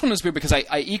this one was weird because I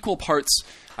equal parts.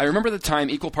 I remember the time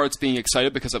equal parts being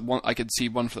excited because I could see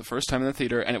one for the first time in the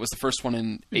theater, and it was the first one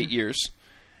in 8 years.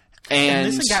 And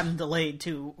this had gotten delayed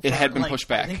too. It had been pushed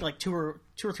back. I think like 2 or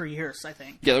 3 years. I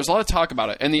think. Yeah, there was a lot of talk about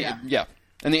it, and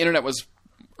and the internet was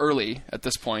early at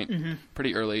this point,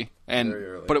 pretty early, Very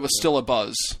early, but it was still a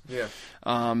buzz. Yeah.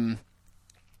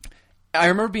 I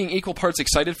remember being equal parts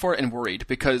excited for it and worried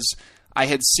because I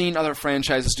had seen other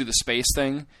franchises do the space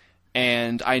thing,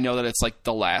 and I know that it's like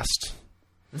the last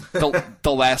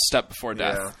step before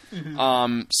death.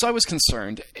 Yeah. So I was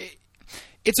concerned.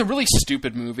 It's a really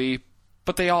stupid movie,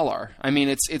 but they all are. I mean,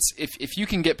 it's if you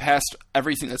can get past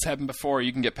everything that's happened before,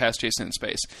 you can get past Jason in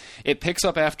Space. It picks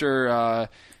up after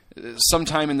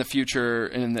sometime in the future,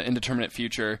 in the indeterminate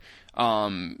future.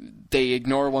 They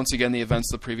ignore once again the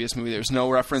events of the previous movie. There's no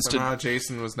reference Somehow to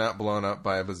Jason was not blown up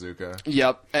by a bazooka.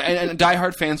 Yep, and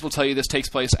diehard fans will tell you this takes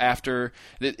place after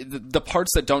the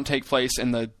parts that don't take place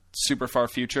in the super far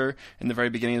future in the very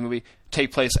beginning of the movie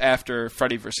take place after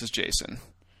Freddy versus Jason.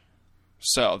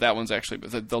 So that one's actually,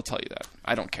 they'll tell you that.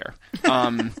 I don't care.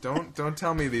 Don't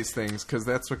tell me these things, because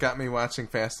that's what got me watching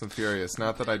Fast and Furious.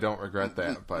 Not that I don't regret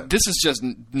that, but This is just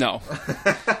no.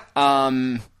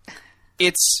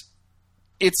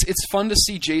 It's fun to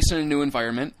see Jason in a new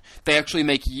environment. They actually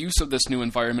make use of this new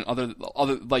environment, other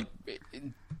like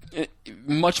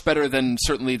much better than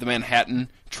certainly the Manhattan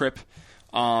trip.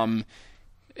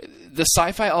 The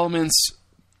sci-fi elements,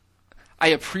 I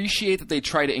appreciate that they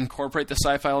try to incorporate the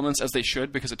sci-fi elements as they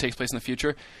should because it takes place in the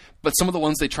future, but some of the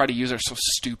ones they try to use are so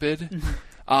stupid.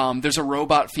 There's a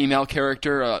robot female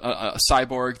character, a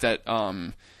cyborg that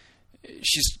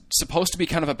she's supposed to be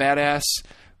kind of a badass,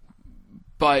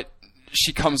 but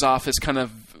she comes off as kind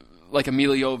of like a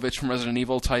Mila Jovovich from Resident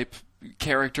Evil type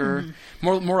character,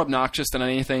 more obnoxious than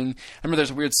anything. I remember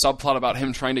there's a weird subplot about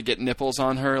him trying to get nipples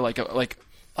on her,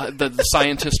 the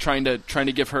scientist trying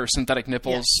to give her synthetic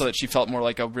nipples so that she felt more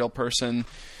like a real person.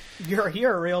 You're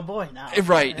a real boy now,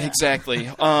 right? Yeah. Exactly.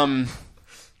 And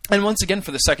once again,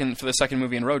 for the second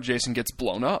movie in a row, Jason gets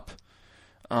blown up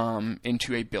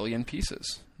into a billion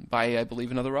pieces by, I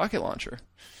believe, another rocket launcher.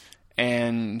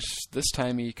 And this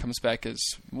time he comes back as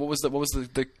what was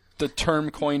the term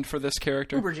coined for this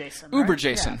character? Uber Jason. Uber right?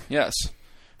 Jason. Yeah. Yes.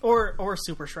 Or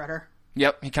Super Shredder.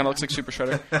 Yep, he kind of looks like Super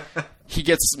Shredder. He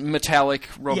gets metallic,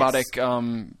 robotic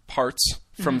parts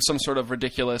from some sort of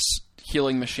ridiculous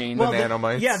healing machine. Well,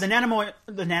 nanomites.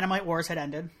 The nanomite wars had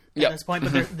ended at this point,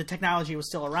 but the technology was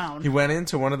still around. He went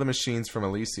into one of the machines from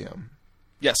Elysium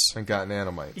Yes. and got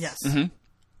nanomites. Yes. And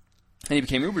he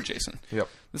became Uber Jason. Yep.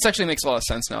 This actually makes a lot of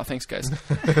sense now. Thanks, guys.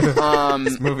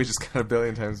 This movie just got a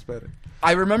billion times better.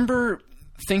 I remember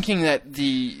thinking that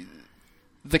the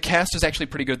cast is actually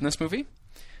pretty good in this movie.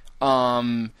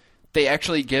 They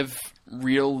actually give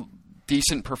real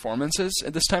decent performances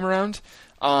at this time around.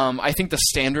 I think the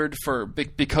standard for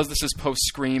because this is post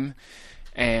Scream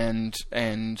and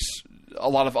a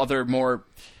lot of other more,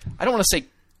 I don't want to say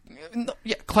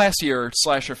classier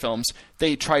slasher films,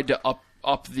 they tried to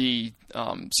up the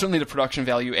certainly the production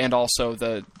value and also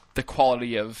the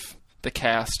quality of the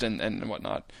cast and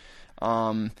whatnot.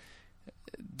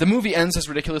 The movie ends as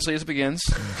ridiculously as it begins.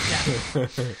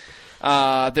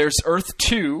 There's Earth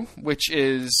 2, which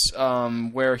is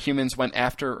where humans went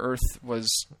after Earth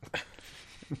was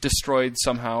destroyed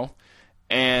somehow.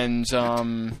 And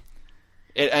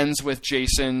it ends with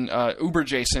Jason, Uber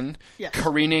Jason,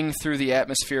 careening through the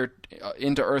atmosphere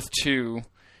into Earth 2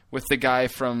 with the guy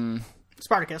from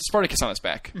Spartacus on his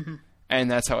back. And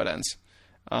that's how it ends.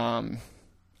 I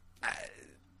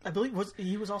believe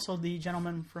he was also the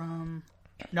gentleman from...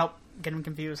 Nope, getting him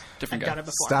confused. Different I guy. got it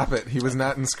before. Stop it. He was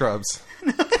not in Scrubs.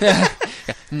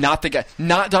 Not the guy.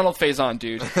 Not Donald Faison,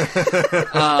 dude.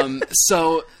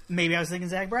 So maybe I was thinking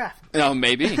Zach Braff. No,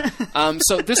 maybe.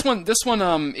 So this one,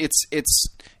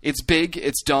 it's big,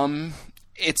 it's dumb,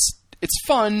 it's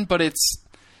fun, but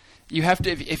you have to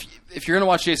if you're gonna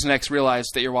watch Jason X, realize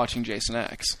that you're watching Jason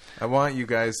X. I want you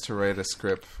guys to write a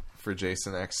script for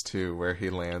Jason X2 where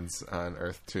he lands on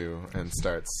Earth 2 and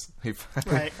starts.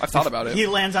 Right. I've thought about it. He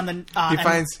lands on the.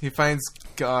 He finds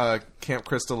Camp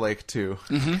Crystal Lake 2.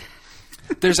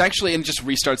 There's actually, and just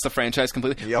restarts the franchise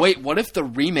completely. Yep. Wait, what if the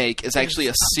remake is actually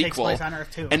a sequel? Takes place on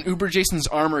Earth 2. And Uber Jason's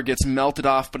armor gets melted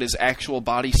off, but his actual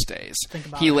body stays.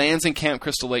 He lands in Camp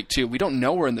Crystal Lake 2. We don't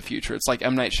know we're in the future. It's like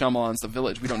M. Night Shyamalan's The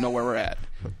Village. We don't know where we're at.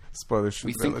 Spoilers for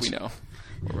We The think Village. we know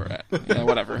where we're at. Yeah,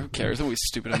 whatever. Who cares? It's always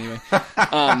stupid anyway.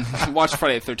 Watch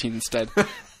Friday the 13th instead.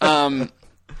 But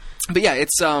yeah,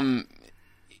 it's a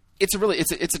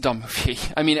dumb movie.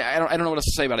 I mean, I don't know what else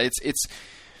to say about it.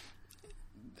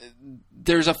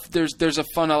 there's a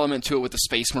fun element to it with the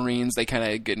Space Marines. They kind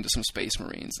of get into some Space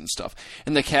Marines and stuff.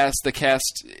 And the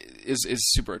cast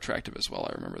is super attractive as well.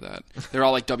 I remember that. They're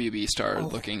all like WB star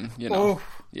looking, you know. Oh.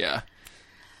 Yeah.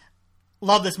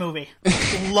 Love this movie.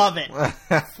 Love it.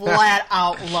 Flat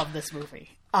out love this movie.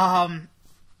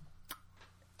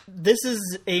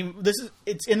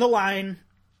 It's in the line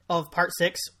of Part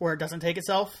 6 where it doesn't take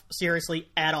itself seriously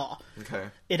at all. Okay.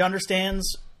 It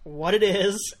understands what it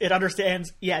is. It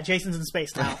understands, Jason's in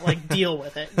space now. Like, deal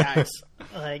with it, guys.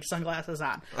 Like, sunglasses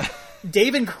on.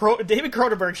 David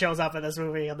Cronenberg shows up in this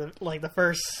movie on the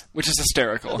first... Which is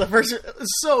hysterical. The first...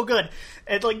 So good.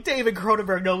 And, like, David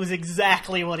Cronenberg knows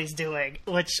exactly what he's doing,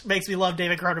 which makes me love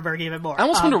David Cronenberg even more. I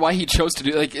almost wonder why he chose to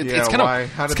do... Like, it's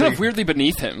kind of weirdly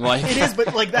beneath him. Like It is,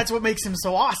 but, like, that's what makes him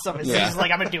so awesome. He's like,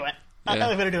 I'm going to do it. I'm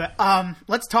going to do it.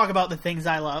 Let's talk about the things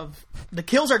I love. The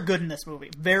kills are good in this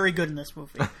movie. Very good in this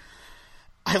movie.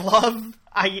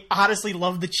 I honestly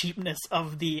love the cheapness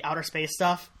of the outer space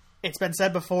stuff. It's been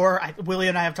said before. Willie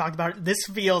and I have talked about it. This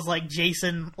feels like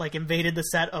Jason invaded the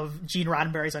set of Gene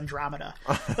Roddenberry's Andromeda.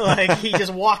 Like, he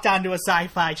just walked onto a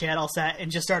Sci-Fi Channel set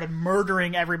and just started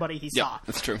murdering everybody he saw.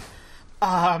 That's true.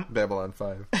 Babylon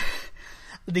 5.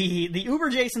 The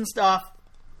Uber Jason stuff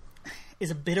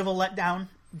is a bit of a letdown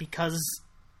because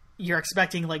you're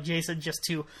expecting Jason just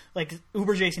to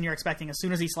Uber Jason. You're expecting as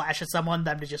soon as he slashes someone,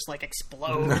 them to just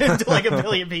explode into a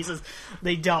billion pieces.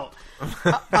 They don't.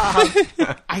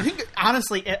 I think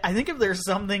honestly, if there's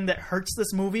something that hurts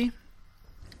this movie,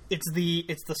 it's the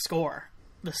score.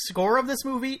 The score of this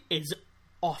movie is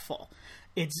awful.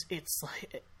 It's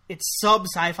sub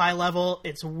sci-fi level.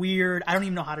 It's weird. I don't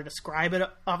even know how to describe it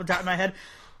off the top of my head,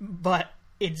 but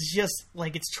it's just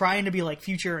it's trying to be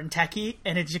future and techie,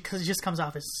 and it just comes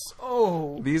off as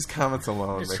so. These comments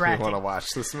alone make me want to watch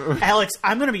this movie. Alex,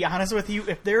 I'm going to be honest with you.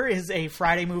 If there is a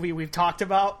Friday movie we've talked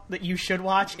about that you should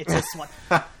watch, it's this one.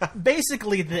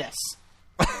 Basically, this.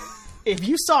 If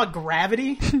you saw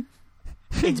Gravity,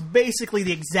 it's basically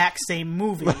the exact same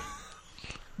movie,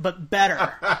 but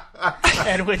better,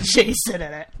 and with Jason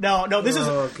in it. No, this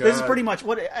is pretty much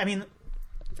what I mean.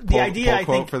 The idea, I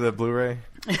think, for the Blu-ray.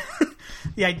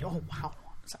 Oh wow,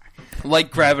 sorry. Like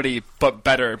Gravity, but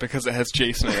better because it has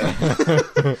Jason in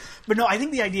it. But no, I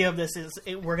think the idea of this is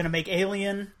we're going to make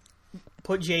Alien,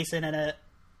 put Jason in it,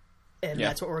 and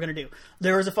that's what we're going to do.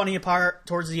 There was a funny part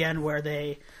towards the end where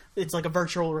it's like a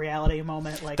virtual reality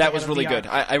moment. That was really good.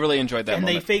 I really enjoyed that moment.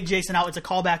 And they fake Jason out. It's a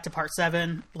callback to Part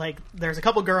 7. There's a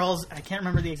couple girls. I can't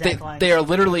remember the exact line. They are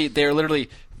literally.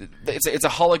 It's a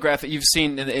holographic. You've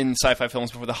seen in sci-fi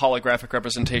films before the holographic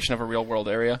representation of a real world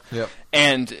area. Yep.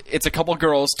 And it's a couple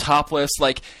girls topless,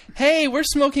 hey, we're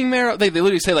smoking marijuana. They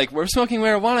literally say we're smoking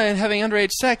marijuana and having underage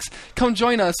sex. Come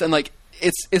join us. And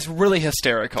it's really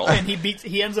hysterical. And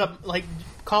he ends up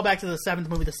call back to the 7th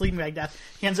movie, The Sleeping Bag Death.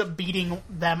 He ends up beating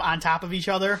them on top of each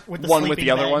other with the one sleeping with the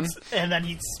other bags, one, and then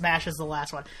he smashes the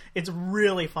last one. It's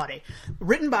really funny.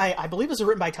 I believe this was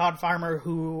written by Todd Farmer,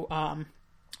 who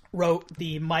wrote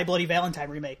the My Bloody Valentine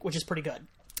remake, which is pretty good.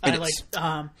 I like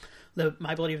the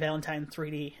My Bloody Valentine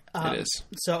 3D. It is.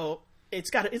 So it's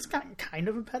got kind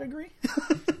of a pedigree.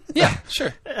 Yeah,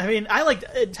 sure. I mean,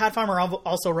 Todd Farmer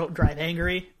also wrote Drive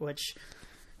Angry, which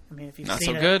if you've not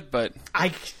seen so good, but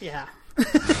we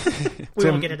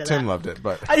won't get into that. Tim loved it,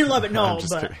 but I do love it. No,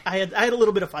 but kidding. I had a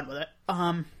little bit of fun with it.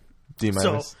 D-.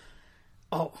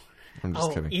 I'm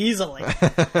just kidding. Easily.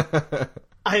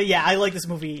 I like this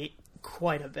movie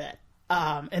quite a bit.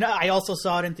 And I also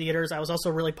saw it in theaters. I was also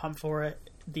really pumped for it.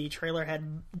 The trailer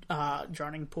had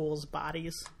Drowning Pool's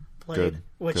Bodies played,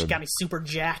 which got me super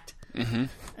jacked,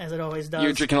 as it always does.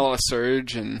 You're drinking a lot of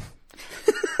Surge and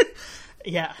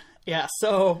yeah.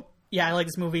 So I like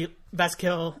this movie. Best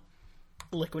kill,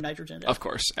 liquid nitrogen. Of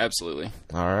course, absolutely.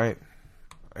 All right,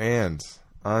 and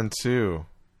on to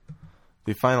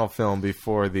the final film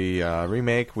before the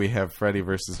remake. We have Freddy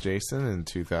vs. Jason in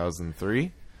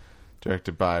 2003,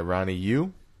 directed by Ronnie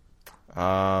Yu.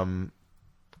 So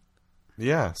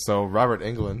Robert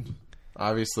Englund,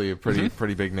 obviously a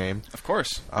pretty big name. Of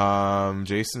course.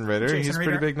 Jason Ritter, he's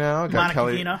pretty big now. Got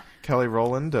Kelly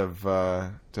Rowland of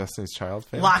Destiny's Child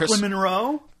fame. Lachlan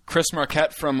Monroe. Chris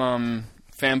Marquette from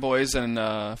Fanboys and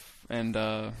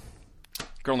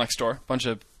Girl Next Door, bunch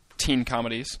of teen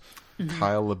comedies.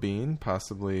 Kyle Labine,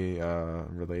 possibly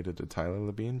related to Tyler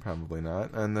Labine, probably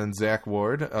not. And then Zach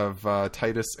Ward of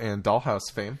Titus and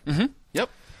Dollhouse fame. Mm-hmm. Yep.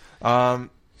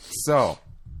 So,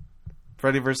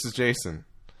 Freddy vs. Jason.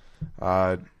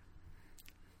 I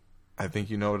think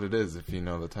you know what it is if you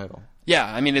know the title. Yeah,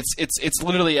 I mean it's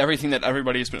literally everything that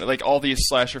everybody's been all these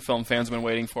slasher film fans have been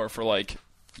waiting for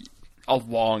a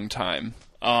long time.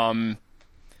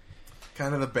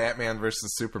 kind of the Batman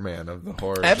versus Superman of the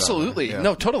horror. Absolutely. Genre. Yeah.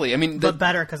 No, totally. I mean, But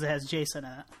better because it has Jason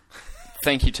in it.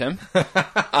 Thank you, Tim.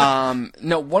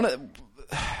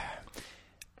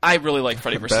 I really like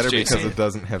Freddy vs. Better Jason. because it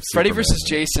doesn't have Freddy Superman vs. in it.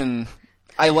 Jason,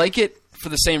 I like it for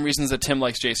the same reasons that Tim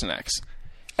likes Jason X.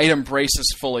 It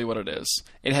embraces fully what it is.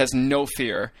 It has no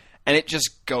fear, and it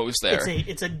just goes there.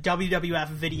 It's a WWF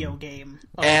video game.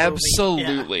 Of a movie.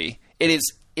 Absolutely. Yeah.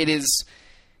 It is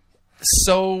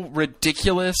so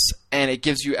ridiculous, and it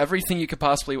gives you everything you could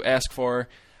possibly ask for.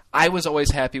 I was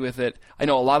always happy with it. I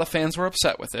know a lot of fans were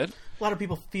upset with it. A lot of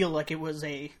people feel like it was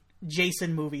a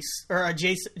Jason movie, or a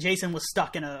Jason was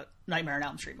stuck in a Nightmare on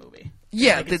Elm Street movie.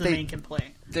 Yeah, like it's the main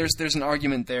complaint. There's an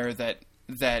argument there that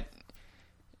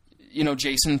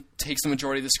Jason takes the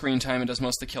majority of the screen time and does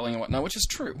most of the killing and whatnot, which is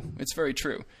true. It's very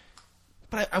true.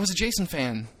 But I was a Jason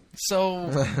fan, so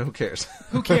Who cares?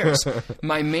 who cares?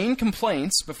 My main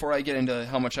complaints, before I get into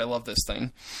how much I love this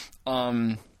thing,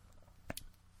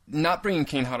 not bringing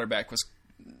Kane Hodder back was...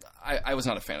 I was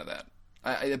not a fan of that.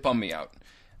 It bummed me out.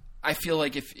 I feel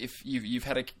like if you've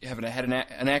had an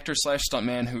actor /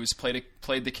 stuntman who's played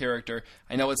the character,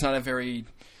 I know it's not a very,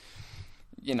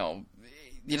 he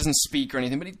doesn't speak or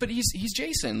anything, but he's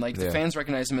Jason. Like the fans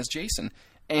recognize him as Jason,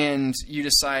 and you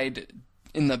decide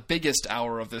in the biggest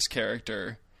hour of this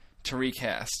character to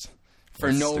recast for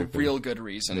That's no stupid. real good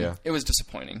reason. Yeah. It was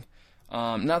disappointing.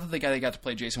 Not that the guy that got to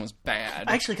play Jason was bad.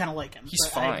 I actually kind of like him. He's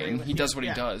but I agree fine. with He you. does what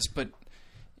he does, but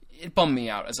it bummed me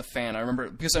out as a fan. I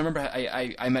remember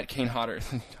I met Kane Hodder.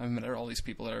 I met all these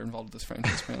people that are involved with this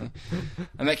franchise. Apparently,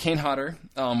 I met Kane Hodder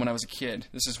when I was a kid.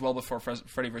 This is well before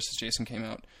Freddy vs. Jason came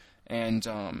out, and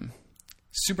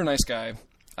super nice guy.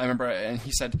 I remember, and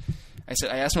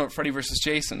I asked him about Freddy vs.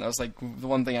 Jason. That was like the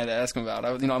one thing I had to ask him about.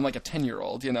 I'm like a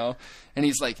 10-year-old, and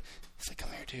he's like, come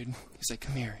here, dude. He's like,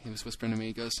 come here. He was whispering to me.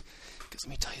 He goes, let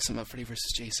me tell you something about Freddy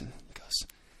vs. Jason. He goes,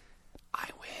 I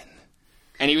win.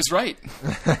 And he was right.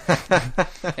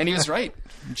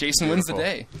 Jason wins the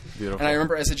day. Beautiful. And I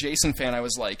remember as a Jason fan, I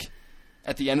was like,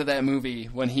 at the end of that movie,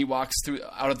 when he walks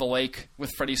out of the lake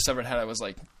with Freddy's severed head, I was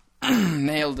like,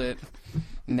 nailed it.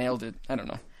 I don't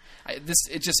know.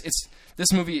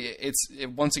 This movie,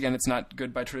 once again, it's not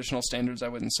good by traditional standards, I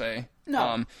wouldn't say.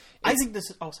 No. I think this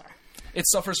is... Oh, sorry. It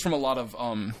suffers from a lot of...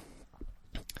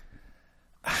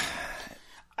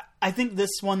 I think this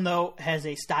one, though, has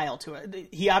a style to it.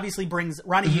 He obviously brings...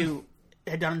 Ronnie Yu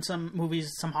had done some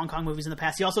movies, some Hong Kong movies in the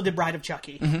past. He also did Bride of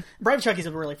Chucky. Bride of Chucky is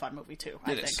a really fun movie, too,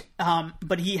 I think.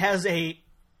 But he has...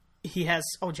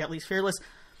 Jet Li's Fearless.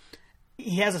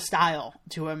 He has a style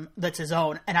to him that's his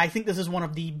own. And I think this is one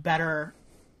of the better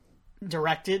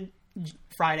directed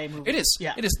Friday movies. It is.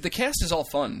 Yeah. It is. The cast is all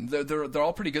fun. They're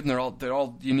all pretty good, and they're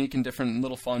all unique and different and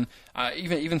little fun.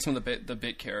 Even some of the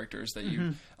bit characters that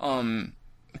you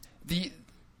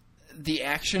the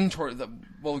action toward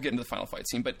we'll get into the final fight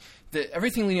scene, but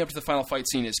everything leading up to the final fight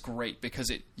scene is great because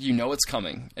it's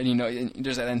coming, and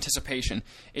there's that anticipation.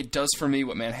 It does for me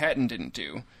what Manhattan didn't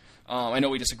do. I know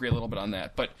we disagree a little bit on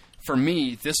that, but for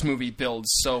me, this movie builds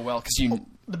so well because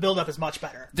the build-up is much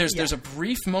better. There's a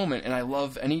brief moment, and I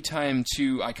love any time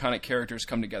two iconic characters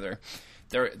come together.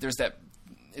 There's that.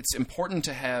 It's important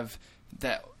to have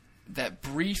that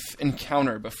brief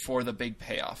encounter before the big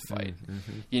payoff fight.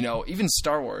 Even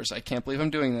Star Wars. I can't believe I'm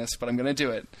doing this, but I'm going to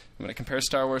do it. I'm going to compare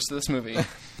Star Wars to this movie.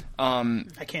 I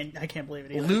can't believe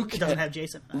it either. Luke It doesn't have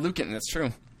Jason. That's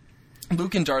true.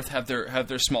 Luke and Darth have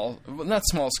their small, well, not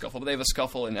small scuffle, but they have a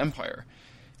scuffle in Empire,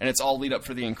 and it's all lead up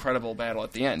for the incredible battle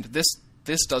at the end.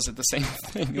 This does it the same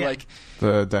thing. Yeah. Like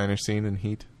The diner scene in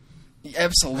Heat.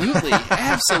 absolutely.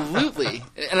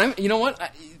 And you know what?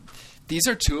 These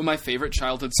are two of my favorite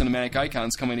childhood cinematic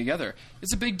icons coming together.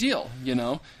 It's a big deal, The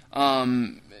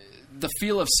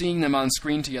feel of seeing them on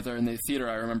screen together in the theater,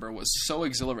 I remember, was so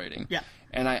exhilarating. Yeah.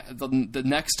 And the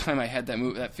next time I had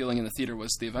that feeling in the theater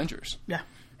was The Avengers. Yeah.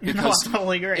 Because I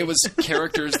totally agree. it was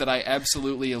characters that I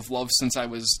absolutely have loved since I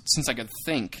could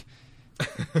think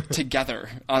together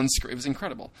on screen. It was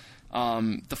incredible.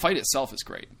 The fight itself is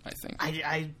great, I think.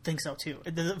 I think so too.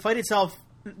 The fight itself,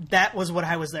 that was what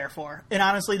I was there for. And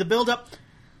honestly, the build-up,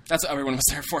 That's what everyone was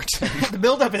there for too. the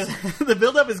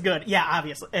build-up is good. Yeah,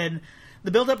 obviously, and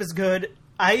the build-up is good.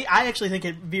 I actually think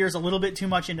it veers a little bit too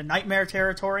much into nightmare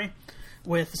territory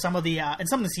with some of the and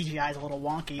some of the CGI is a little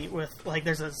wonky. With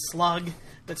there's a slug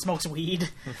that smokes weed.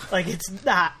 It's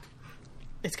not.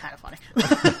 It's kind of funny.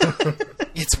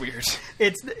 It's weird.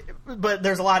 But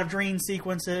there's a lot of dream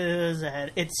sequences,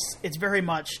 and it's very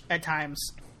much at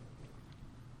times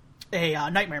a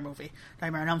Nightmare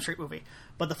on Elm Street movie.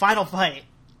 But the final fight,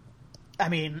 I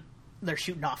mean, they're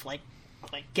shooting off like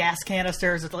like gas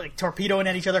canisters, like torpedoing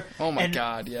at each other. Oh my and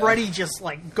God, yeah. Freddy just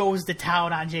like goes to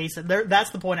town on Jason. That's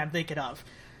the point I'm thinking of.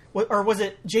 Or was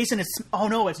it Jason is? Oh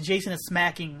no, it's Jason is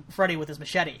smacking Freddy with his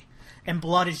machete, and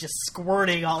blood is just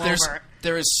squirting all over.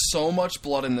 There is so much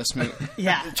blood in this movie.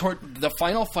 Yeah. The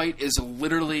final fight is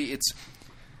literally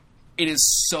it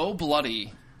is so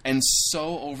bloody and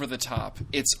so over the top.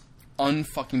 It's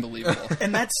unfucking believable.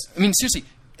 And that's, I mean, seriously,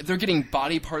 they're getting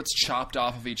body parts chopped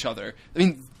off of each other. I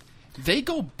mean, they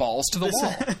go balls to the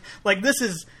wall. like this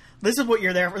is what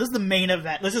you're there for. This is the main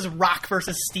event. This is Rock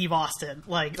versus Steve Austin.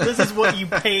 Like, this is what you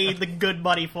pay the good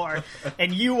money for,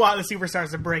 and you want the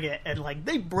superstars to bring it, and like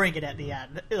they bring it at the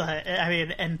end. I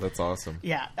mean, and That's awesome.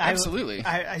 yeah, Absolutely.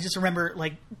 I just remember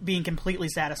like being completely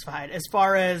satisfied. As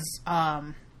far as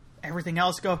everything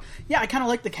else go, yeah, I kind of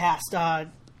like the cast.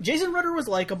 Jason Ritter was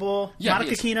likable. Yeah,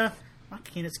 Monica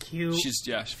Kena's cute. She's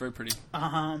very pretty.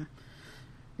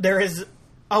 There is.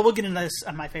 Oh, we'll get into this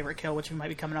on my favorite kill, which we might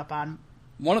be coming up on.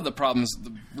 One of the problems,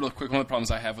 real quick, one of the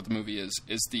problems I have with the movie is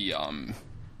the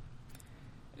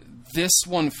this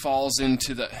one falls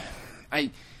into the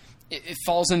it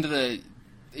falls into the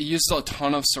it used a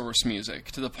ton of source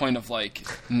music to the point of like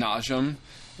nauseum.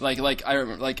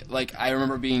 I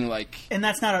remember being like, and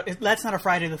that's not a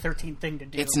Friday the 13th thing to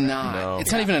do. It's not. No.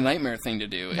 It's not even a Nightmare thing to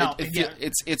do. No,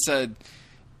 It's a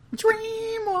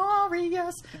Dream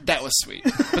Warriors. That was sweet,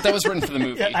 but that was written for the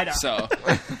movie. Yeah, I know. So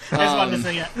I just wanted to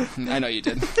sing it. I know you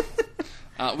did.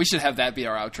 We should have that be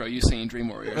our outro. You singing "Dream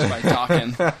Warriors" by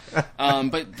Dawkins.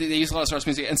 But they use a lot of source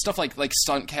music and stuff like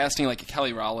stunt casting, like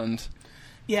Kelly Rowland.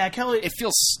 Yeah, Kelly. It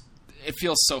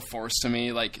feels so forced to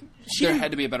me. Like there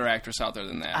had to be a better actress out there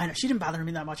than that. I know she didn't bother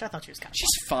me that much. I thought she was kind of.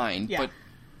 She's fine, Yeah. but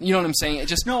you know what I'm saying. It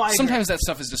just No, I sometimes agree. that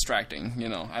stuff is distracting. You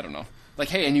know, I don't know. Like,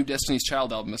 hey, a new Destiny's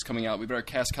Child album is coming out. We better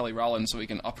cast Kelly Rowland so we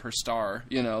can up her star.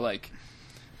 You know, like,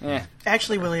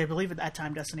 Actually, Willie, I believe at that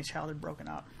time Destiny's Child had broken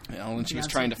up. Yeah, when she was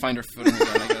Beyonce. trying to find her footing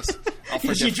again, I guess. I'll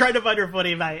forgive. She tried to find her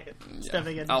footing by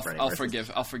stepping in. I'll forgive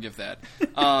that.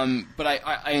 But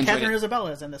I enjoyed Catherine it.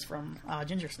 Isabella is in this from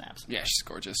Ginger Snaps. Yeah, she's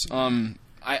gorgeous.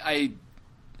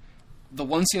 The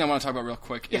one scene I want to talk about real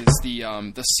quick is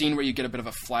the scene where you get a bit of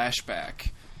a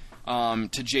flashback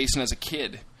to Jason as a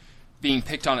kid being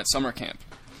picked on at summer camp.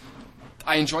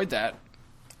 I enjoyed that,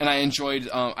 and I enjoyed.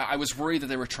 I was worried that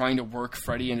they were trying to work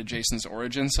Freddy into Jason's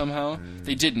origin somehow.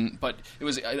 They didn't, but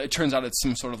it turns out it's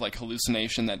some sort of like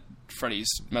hallucination that Freddy's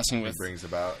messing with. It brings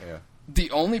about, yeah.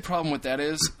 The only problem with that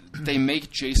is they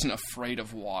make Jason afraid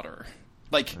of water,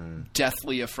 like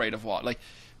deathly afraid of water. Like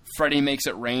Freddy makes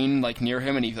it rain like near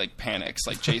him, and he like panics.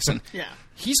 Like Jason, Yeah.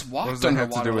 he's What walked does that have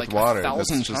to underwater do with like water?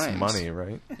 1,000 That's just times. money,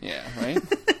 right? Yeah, right.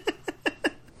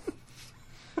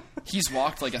 He's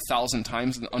walked like 1,000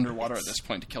 times underwater at this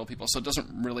point to kill people, so it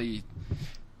doesn't really.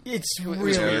 It's was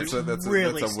really, weird. That's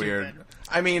really a weird. stupid.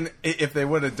 I mean, if they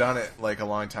would have done it like a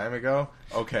long time ago,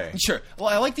 okay. Sure. Well,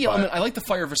 I like the element. I like the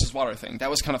fire versus water thing. That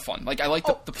was kind of fun. Like I like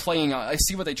the playing. I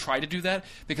see why they try to do that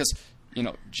because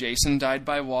Jason died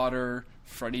by water.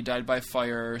 Freddy died by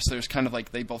fire, so there's kind of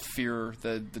like they both fear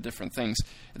the different things.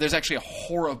 There's actually a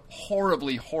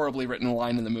horribly written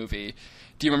line in the movie.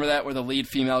 Do you remember that where the lead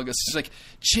female goes, she's like,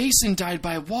 Jason died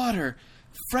by water,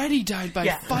 Freddy died by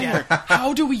fire. Yeah.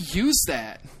 How do we use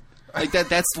that? Like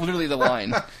that's literally the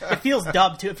line. It feels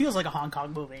dubbed too. It feels like a Hong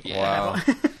Kong movie. Yeah.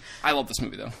 Wow. I love this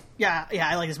movie though. yeah,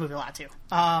 I like this movie a lot too.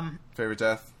 Favorite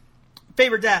death?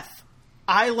 Favorite death.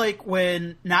 I like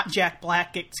when not Jack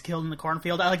Black gets killed in the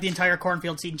cornfield. I like the entire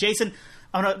cornfield scene. Jason,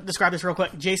 I'm going to describe this real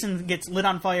quick. Jason gets lit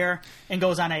on fire and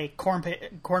goes on a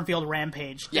cornfield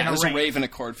rampage. Yeah, there's a rave in a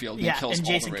cornfield and he kills and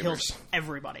all Jason the ravers. kills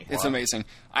everybody. It's amazing.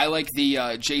 I like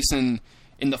the Jason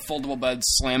in the foldable bed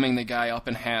slamming the guy up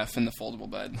in half in the foldable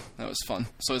bed. That was fun.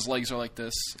 So his legs are like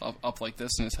this, up like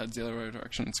this, and his head's the other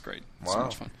direction. It's great. It's so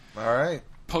much fun. All right.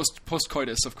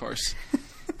 Post-coitus, of course.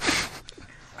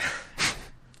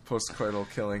 Post-coital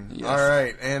killing. Yes. All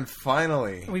right, and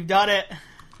finally, We've done it.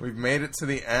 we've made it to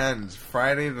the end.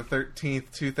 Friday the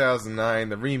 13th, 2009,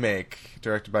 the remake,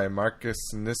 directed by Marcus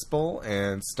Nispel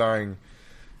and starring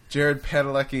Jared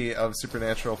Padalecki of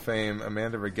Supernatural fame,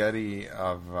 Amanda Rigetti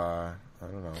of, I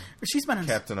don't know, She's been in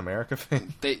Captain America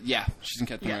fame. She's in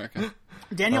Captain America.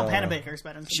 Danielle Panabaker's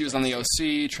been in. She was on the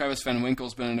OC. Travis Van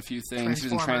Winkle's been in a few things. He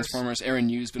was in Transformers. Aaron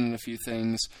Yu's been in a few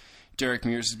things. Derek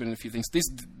Mears has been in a few things.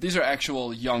 These are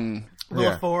actual young. Willa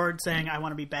Yeah. Ford saying, "I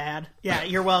want to be bad." Yeah,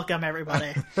 you're welcome,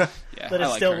 everybody. Yeah, That I is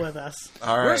like still her. with us.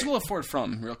 All right. Where's Willa Ford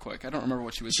from? Real quick, I don't remember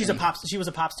what she was. She was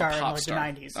a pop star in like star.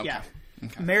 the '90s. Okay. Yeah,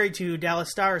 Okay. married to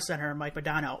Dallas Stars center Mike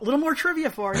Modano. A little more trivia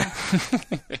for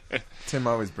you. Tim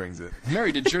always brings it.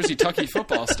 Married to Jersey Tucky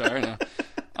football star. No.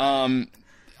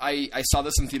 I saw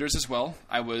this in theaters as well.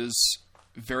 I was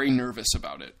very nervous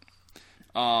about it.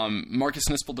 Marcus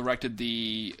Nispel directed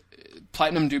the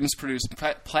Platinum Dunes produced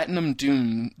Platinum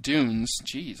Dunes.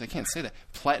 Jeez, I can't say that.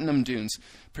 Platinum Dunes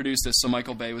produced this, so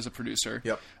Michael Bay was a producer.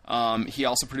 Yep. He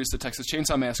also produced the Texas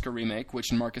Chainsaw Massacre remake,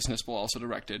 which Marcus Nispel also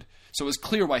directed. So it was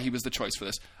clear why he was the choice for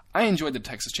this. I enjoyed the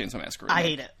Texas Chainsaw Massacre remake. I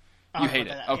hate it. You hate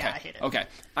it? Okay. Yeah, I hate it. Okay.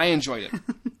 I enjoyed it.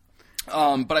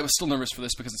 But I was still nervous for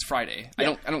this because it's Friday.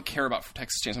 Yeah. I don't care about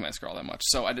Texas Chainsaw Massacre all that much,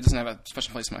 so it doesn't have a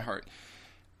special place in my heart.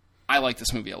 I like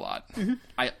this movie a lot.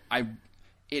 Mm-hmm.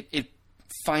 It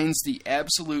finds the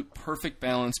absolute perfect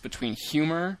balance between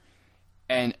humor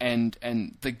and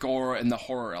the gore and the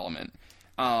horror element.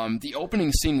 The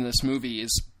opening scene in this movie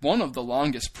is one of the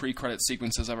longest pre-credit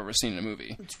sequences I've ever seen in a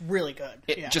movie. It's really good.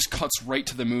 It just cuts right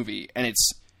to the movie, and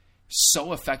it's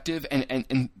so effective.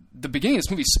 And the beginning of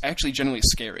this movie is actually genuinely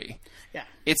scary. Yeah.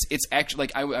 It's actually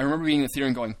like I remember being in the theater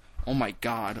and going, oh my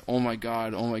god,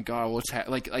 what's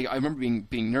like I remember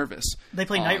being nervous. They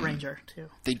play Night Ranger too.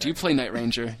 They do play Night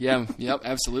Ranger. Yeah, yep,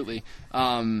 absolutely.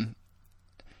 And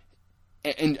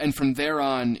from there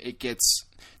on, it gets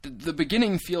the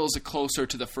beginning feels closer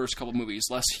to the first couple movies,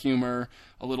 less humor,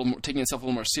 a little more taking itself a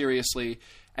little more seriously,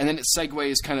 and then it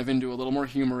segues kind of into a little more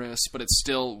humorous. But it's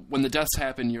still, when the deaths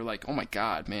happen, you're like, oh my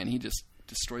god, man, he just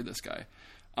destroyed this guy.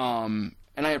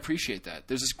 And I appreciate that.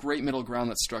 There's this great middle ground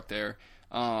that's struck there.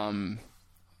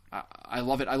 I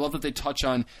love it. I love that they touch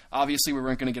on, obviously we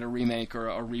weren't going to get a remake or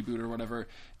a reboot or whatever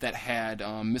that had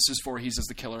Mrs. Voorhees as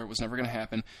the killer. It was never going to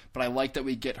happen. But I like that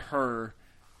we get her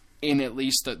in at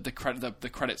least the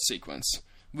credit sequence.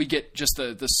 We get just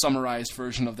the summarized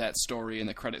version of that story in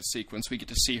the credit sequence. We get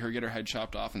to see her get her head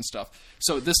chopped off and stuff.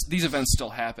 So these events still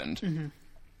happened. Mm-hmm.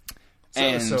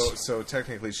 So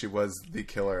technically she was the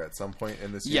killer at some point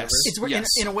in this Yes. universe?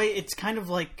 In a way, it's kind of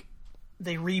like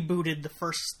they rebooted the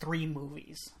first 3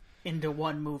 movies into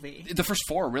one movie. The first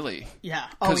 4, really. Yeah.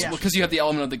 Because you have the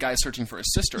element of the guy searching for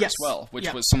his sister as well,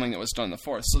 which was something that was done in the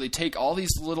 4th. So they take all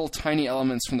these little tiny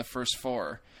elements from the first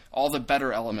 4, all the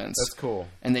better elements. That's cool.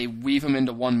 And they weave them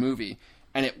into one movie.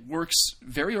 And it works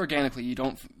very organically.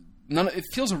 It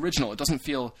feels original. It doesn't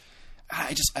feel...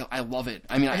 I love it.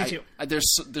 I mean,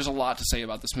 there's a lot to say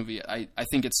about this movie. I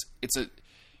think it's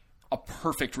a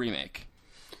perfect remake.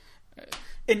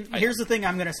 And here's the thing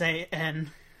I'm going to say, and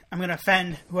I'm going to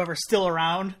offend whoever's still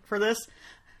around for this.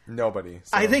 Nobody.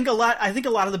 So. I think a lot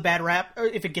of the bad rap, or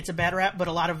if it gets a bad rap, but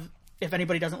if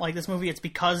anybody doesn't like this movie, it's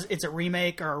because it's a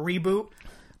remake or a reboot.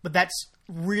 But that's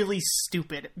really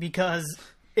stupid, because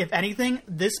if anything,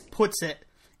 this puts it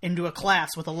into a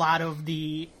class with a lot of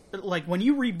the... Like, when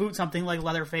you reboot something like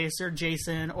Leatherface or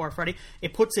Jason or Freddy,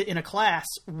 it puts it in a class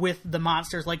with the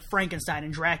monsters like Frankenstein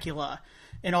and Dracula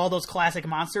and all those classic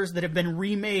monsters that have been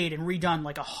remade and redone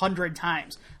like 100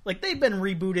 times. Like, they've been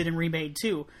rebooted and remade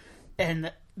too.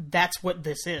 And that's what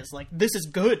this is. Like, this is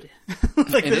good.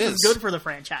 This is good for the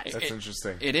franchise. That's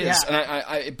interesting. It is. Yeah.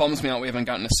 And it bums me out we haven't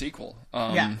gotten a sequel.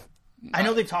 Yeah. I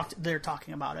know they're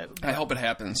talking about it. I hope it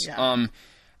happens. Yeah.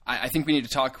 I think we need to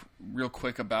talk real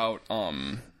quick about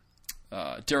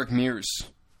Derek Mears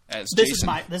as Jason.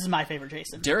 This is my favorite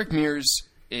Jason. Derek Mears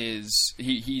is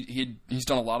he's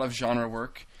done a lot of genre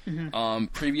work. Mm-hmm.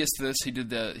 Previous to this,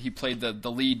 he played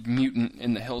the lead mutant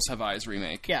in the Hills Have Eyes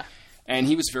remake. Yeah, and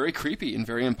he was very creepy and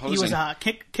very imposing. He was a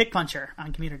kick puncher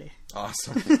on Community.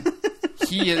 Awesome.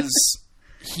 He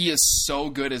is so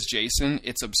good as Jason.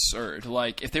 It's absurd.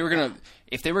 Like if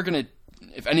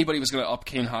anybody was gonna up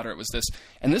Kane Hodder, it was this.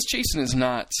 And this Jason is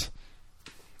not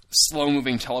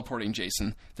slow-moving, teleporting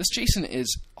Jason. This Jason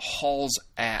is hauls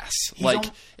ass.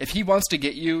 If he wants to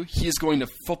get you, he is going to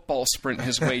football sprint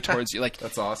his way towards you. Like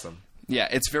that's awesome. Yeah,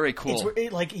 it's very cool.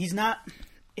 He's not.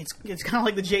 It's kind of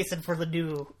like the Jason for the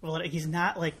new. Well, he's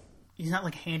not like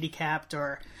handicapped,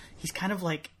 or he's kind of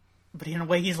like, but in a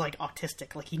way he's like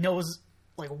autistic. Like he knows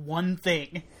like one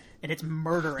thing, and it's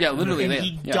murdering. Yeah, literally. And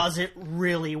he does it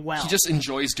really well. He just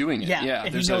enjoys doing it. Yeah,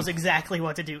 and he knows exactly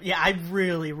what to do. Yeah, I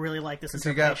really, really like this. So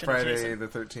you got Friday the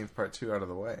 13th Part 2 out of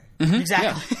the way. Mm-hmm.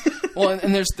 Exactly. Yeah. Well,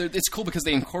 and it's cool because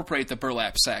they incorporate the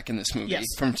burlap sack in this movie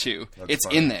from 2. It's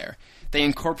fun. In there. They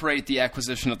incorporate the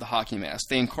acquisition of the hockey mask.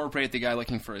 They incorporate the guy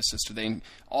looking for his sister.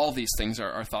 All these things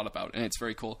are thought about, and it's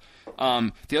very cool.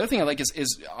 The other thing I like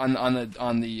is on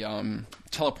the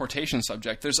teleportation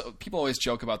subject. There's people always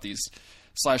joke about these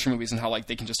slasher movies and how like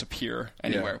they can just appear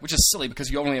anywhere, which is silly because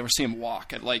you only ever see them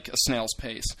walk at like a snail's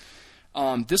pace.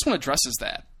 This one addresses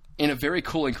that in a very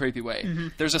cool and creepy way. Mm-hmm.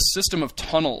 There's a system of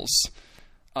tunnels,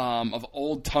 of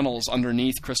old tunnels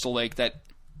underneath Crystal Lake that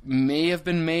may have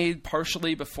been made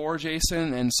partially before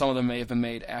Jason, and some of them may have been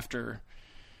made after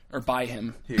or by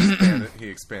him. He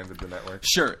expanded the network.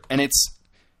 Sure, and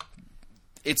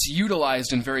it's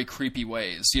utilized in very creepy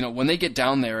ways. You know, when they get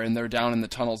down there and they're down in the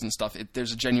tunnels and stuff,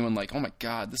 there's a genuine like, oh my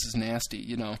god, this is nasty.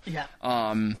 You know. Yeah.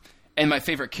 And my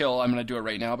favorite kill, I'm going to do it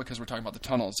right now because we're talking about the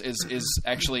tunnels, is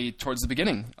actually towards the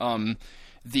beginning.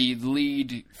 The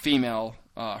lead female,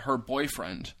 her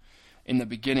boyfriend, in the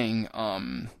beginning,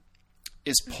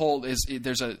 is pulled.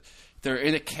 They're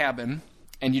in a cabin,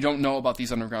 and you don't know about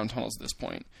these underground tunnels at this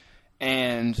point.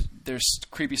 And there's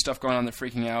creepy stuff going on. They're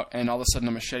freaking out, and all of a sudden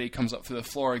a machete comes up through the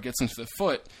floor, gets into the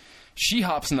foot. She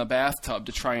hops in the bathtub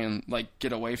to try and like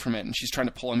get away from it, and she's trying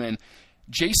to pull him in.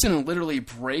 Jason literally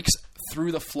breaks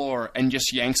through the floor and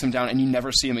just yanks him down, and you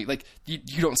never see him. Like you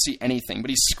don't see anything,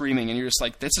 but he's screaming, and you're just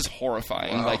like, "This is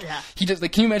horrifying!" Wow. Like he just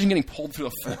like, can you imagine getting pulled through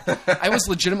the floor? I was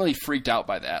legitimately freaked out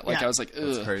by that. Like I was like,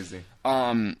 "Ugh." That's crazy.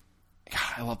 God,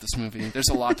 I love this movie. There's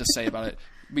a lot to say about it.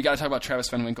 We got to talk about Travis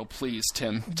Van Winkle, please,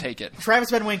 Tim. Take it. Travis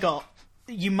Van Winkle.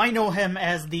 You might know him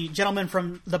as the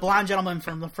blonde gentleman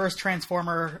from the first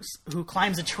Transformers who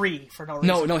climbs a tree for no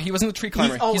reason. No, he wasn't the tree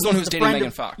climber. He's the one who's dating friend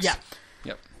Megan Fox. Yeah.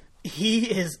 Yep. He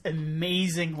is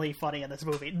amazingly funny in this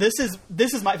movie. This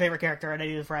is my favorite character in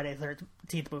any of the Friday the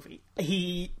 13th movie.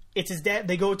 It's his dad.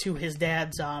 They go to his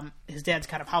dad's kind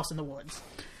of house in the woods,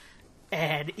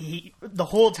 and the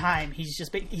whole time he's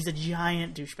a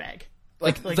giant douchebag.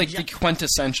 Like the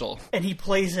quintessential. And he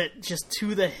plays it just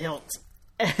to the hilt.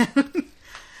 And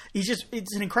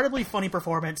it's an incredibly funny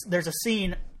performance. There's a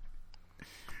scene.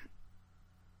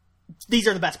 These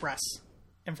are the best breasts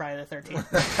in Friday the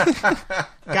 13th.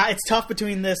 God, it's tough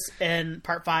between this and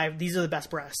part 5. These are the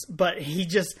best breasts. But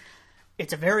it's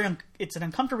an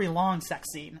uncomfortably long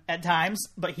sex scene at times,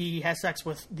 but he has sex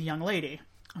with the young lady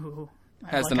who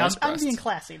has the nice breasts. I'm being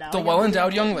classy now. The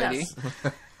well-endowed young lady.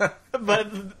 Yes.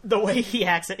 But the way he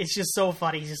acts it's just so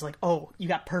funny. He's just like, "Oh, you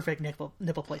got perfect nipple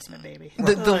placement, baby."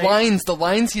 The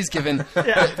lines he's given,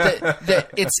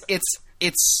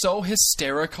 it's so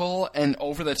hysterical and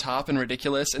over the top and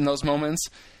ridiculous in those moments.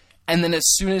 And then as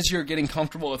soon as you're getting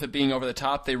comfortable with it being over the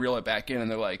top, they reel it back in and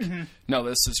they're like, "No,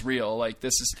 this is real." Like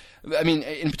this is, I mean,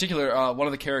 in particular, one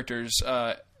of the characters,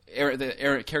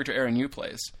 character Aaron Yu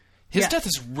plays, his death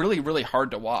is really, really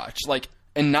hard to watch. Like.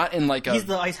 And not in like a... He's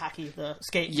the ice hockey, the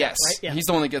skate. Yes. Right? Yeah. He's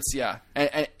the one that gets... Yeah.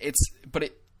 And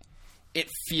it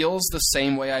feels the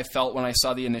same way I felt when I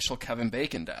saw the initial Kevin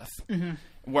Bacon death. Mm-hmm.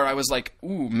 Where I was like,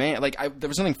 ooh, man. Like, there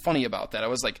was something funny about that. I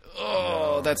was like,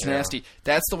 oh, that's nasty.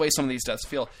 That's the way some of these deaths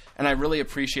feel. And I really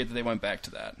appreciate that they went back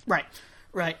to that. Right.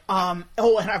 And I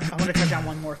want to touch on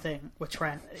one more thing with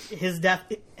Trent. His death,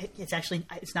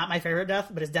 it's not my favorite death,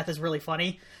 but his death is really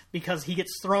funny because he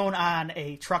gets thrown on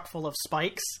a truck full of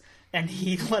spikes and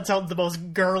he lets out the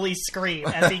most girly scream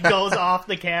as he goes off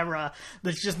the camera.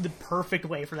 That's just the perfect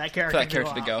way for that character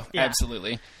to go. Yeah.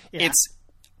 Absolutely. Yeah.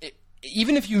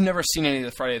 Even if you've never seen any of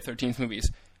the Friday the 13th movies,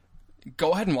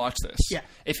 go ahead and watch this. Yeah.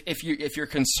 If your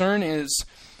concern is,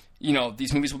 you know,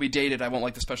 these movies will be dated, I won't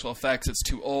like the special effects, it's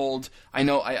too old. I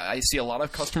know I see a lot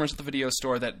of customers at the video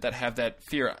store that have that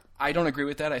fear. I don't agree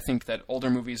with that. I think that older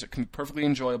movies can be perfectly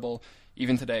enjoyable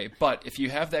even today. But if you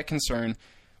have that concern,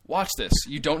 watch this.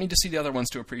 You don't need to see the other ones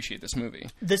to appreciate this movie.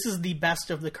 This is the best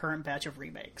of the current batch of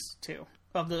remakes, too.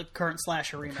 Of the current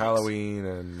slasher remakes. Halloween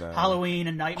and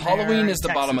Nightmare. Halloween is the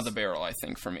Texas. bottom of the barrel, I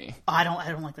think, for me. I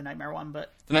don't like the Nightmare one,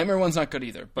 but the Nightmare one's not good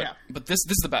either. But this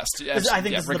is the best. I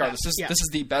think this is regardless, the best. This is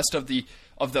the best of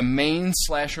the main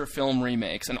slasher film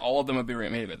remakes, and all of them have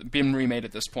been remade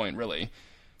at this point. Really,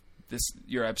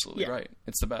 you're absolutely right.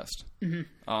 It's the best.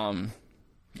 Mm-hmm.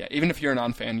 Even if you're a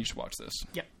non-fan, you should watch this.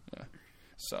 Yep. Yeah.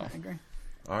 So I agree.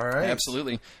 All right.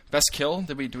 Absolutely. Best kill?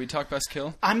 Did we talk best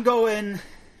kill? I'm going.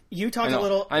 You talked a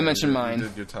little. I mentioned mine. You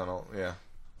did your tunnel, yeah.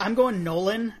 I'm going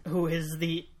Nolan, who is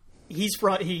he's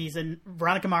in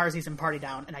Veronica Mars. He's in Party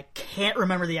Down, and I can't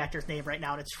remember the actor's name right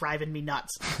now, and it's driving me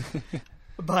nuts.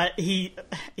 But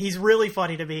he's really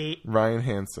funny to me. Ryan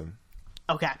Hansen.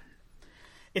 Okay,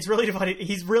 it's really funny.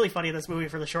 He's really funny in this movie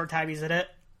for the short time he's in it.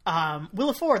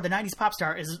 Willa Ford, the '90s pop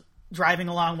star, is driving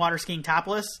along water skiing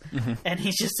topless, and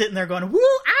he's just sitting there going, "Woo,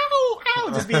 ow, ow,"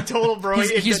 just being total bro.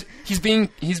 He's being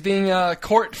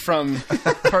Court from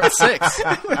Part 6.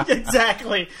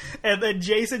 Exactly. And then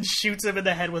Jason shoots him in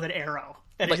the head with an arrow,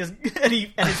 and his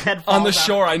head falls on the out.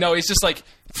 shore. I know. He's just like,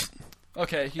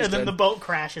 okay, he's and then dead. the boat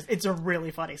crashes. It's a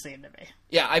really funny scene to me.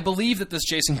 Yeah, I believe that this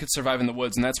Jason could survive in the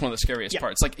woods, and that's one of the scariest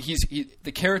parts. Like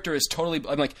the character is totally.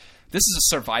 I'm like, this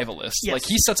is a survivalist. Yes. Like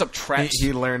he sets up traps.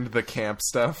 He learned the camp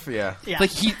stuff. Yeah. Yeah. Like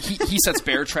he sets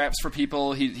bear traps for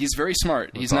people. He's very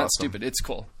smart. He's not awesome. stupid. It's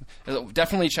cool.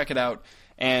 Definitely check it out.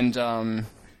 And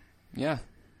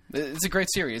it's a great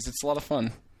series. It's a lot of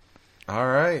fun. All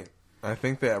right. I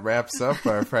think that wraps up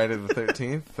our Friday the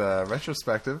 13th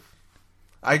retrospective.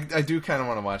 I do kind of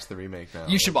want to watch the remake now.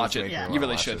 You should watch It's it. making me Yeah. wanna You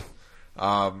really watch should.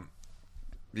 it.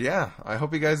 Yeah, I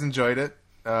hope you guys enjoyed it.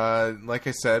 Like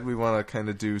I said, we want to kind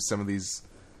of do some of these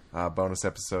bonus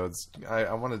episodes.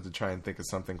 I wanted to try and think of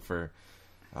something for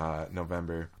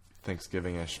November,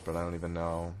 Thanksgiving-ish, but I don't even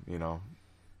know.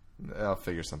 I'll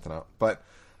figure something out. But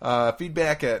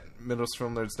feedback at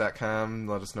MidwestFilmNerds.com.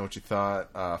 Let us know what you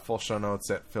thought. Full show notes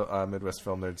at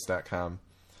MidwestFilmNerds.com.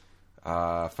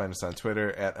 Find us on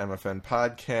Twitter at MFN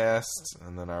Podcast,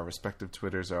 and then our respective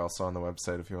Twitters are also on the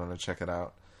website if you want to check it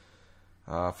out.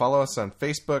 Follow us on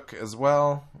Facebook as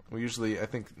well. I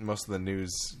think most of the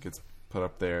news gets put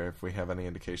up there if we have any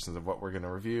indications of what we're going to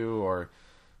review, or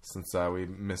since we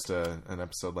missed an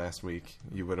episode last week,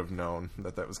 you would have known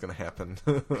that was going to happen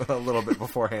a little bit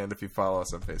beforehand if you follow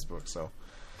us on Facebook. So,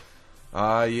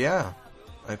 yeah,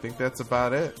 I think that's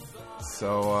about it.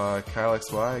 So, Kyle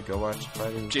XY, go watch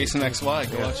Friday. Jason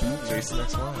XY, go watch a movie. Jason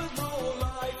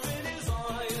XY.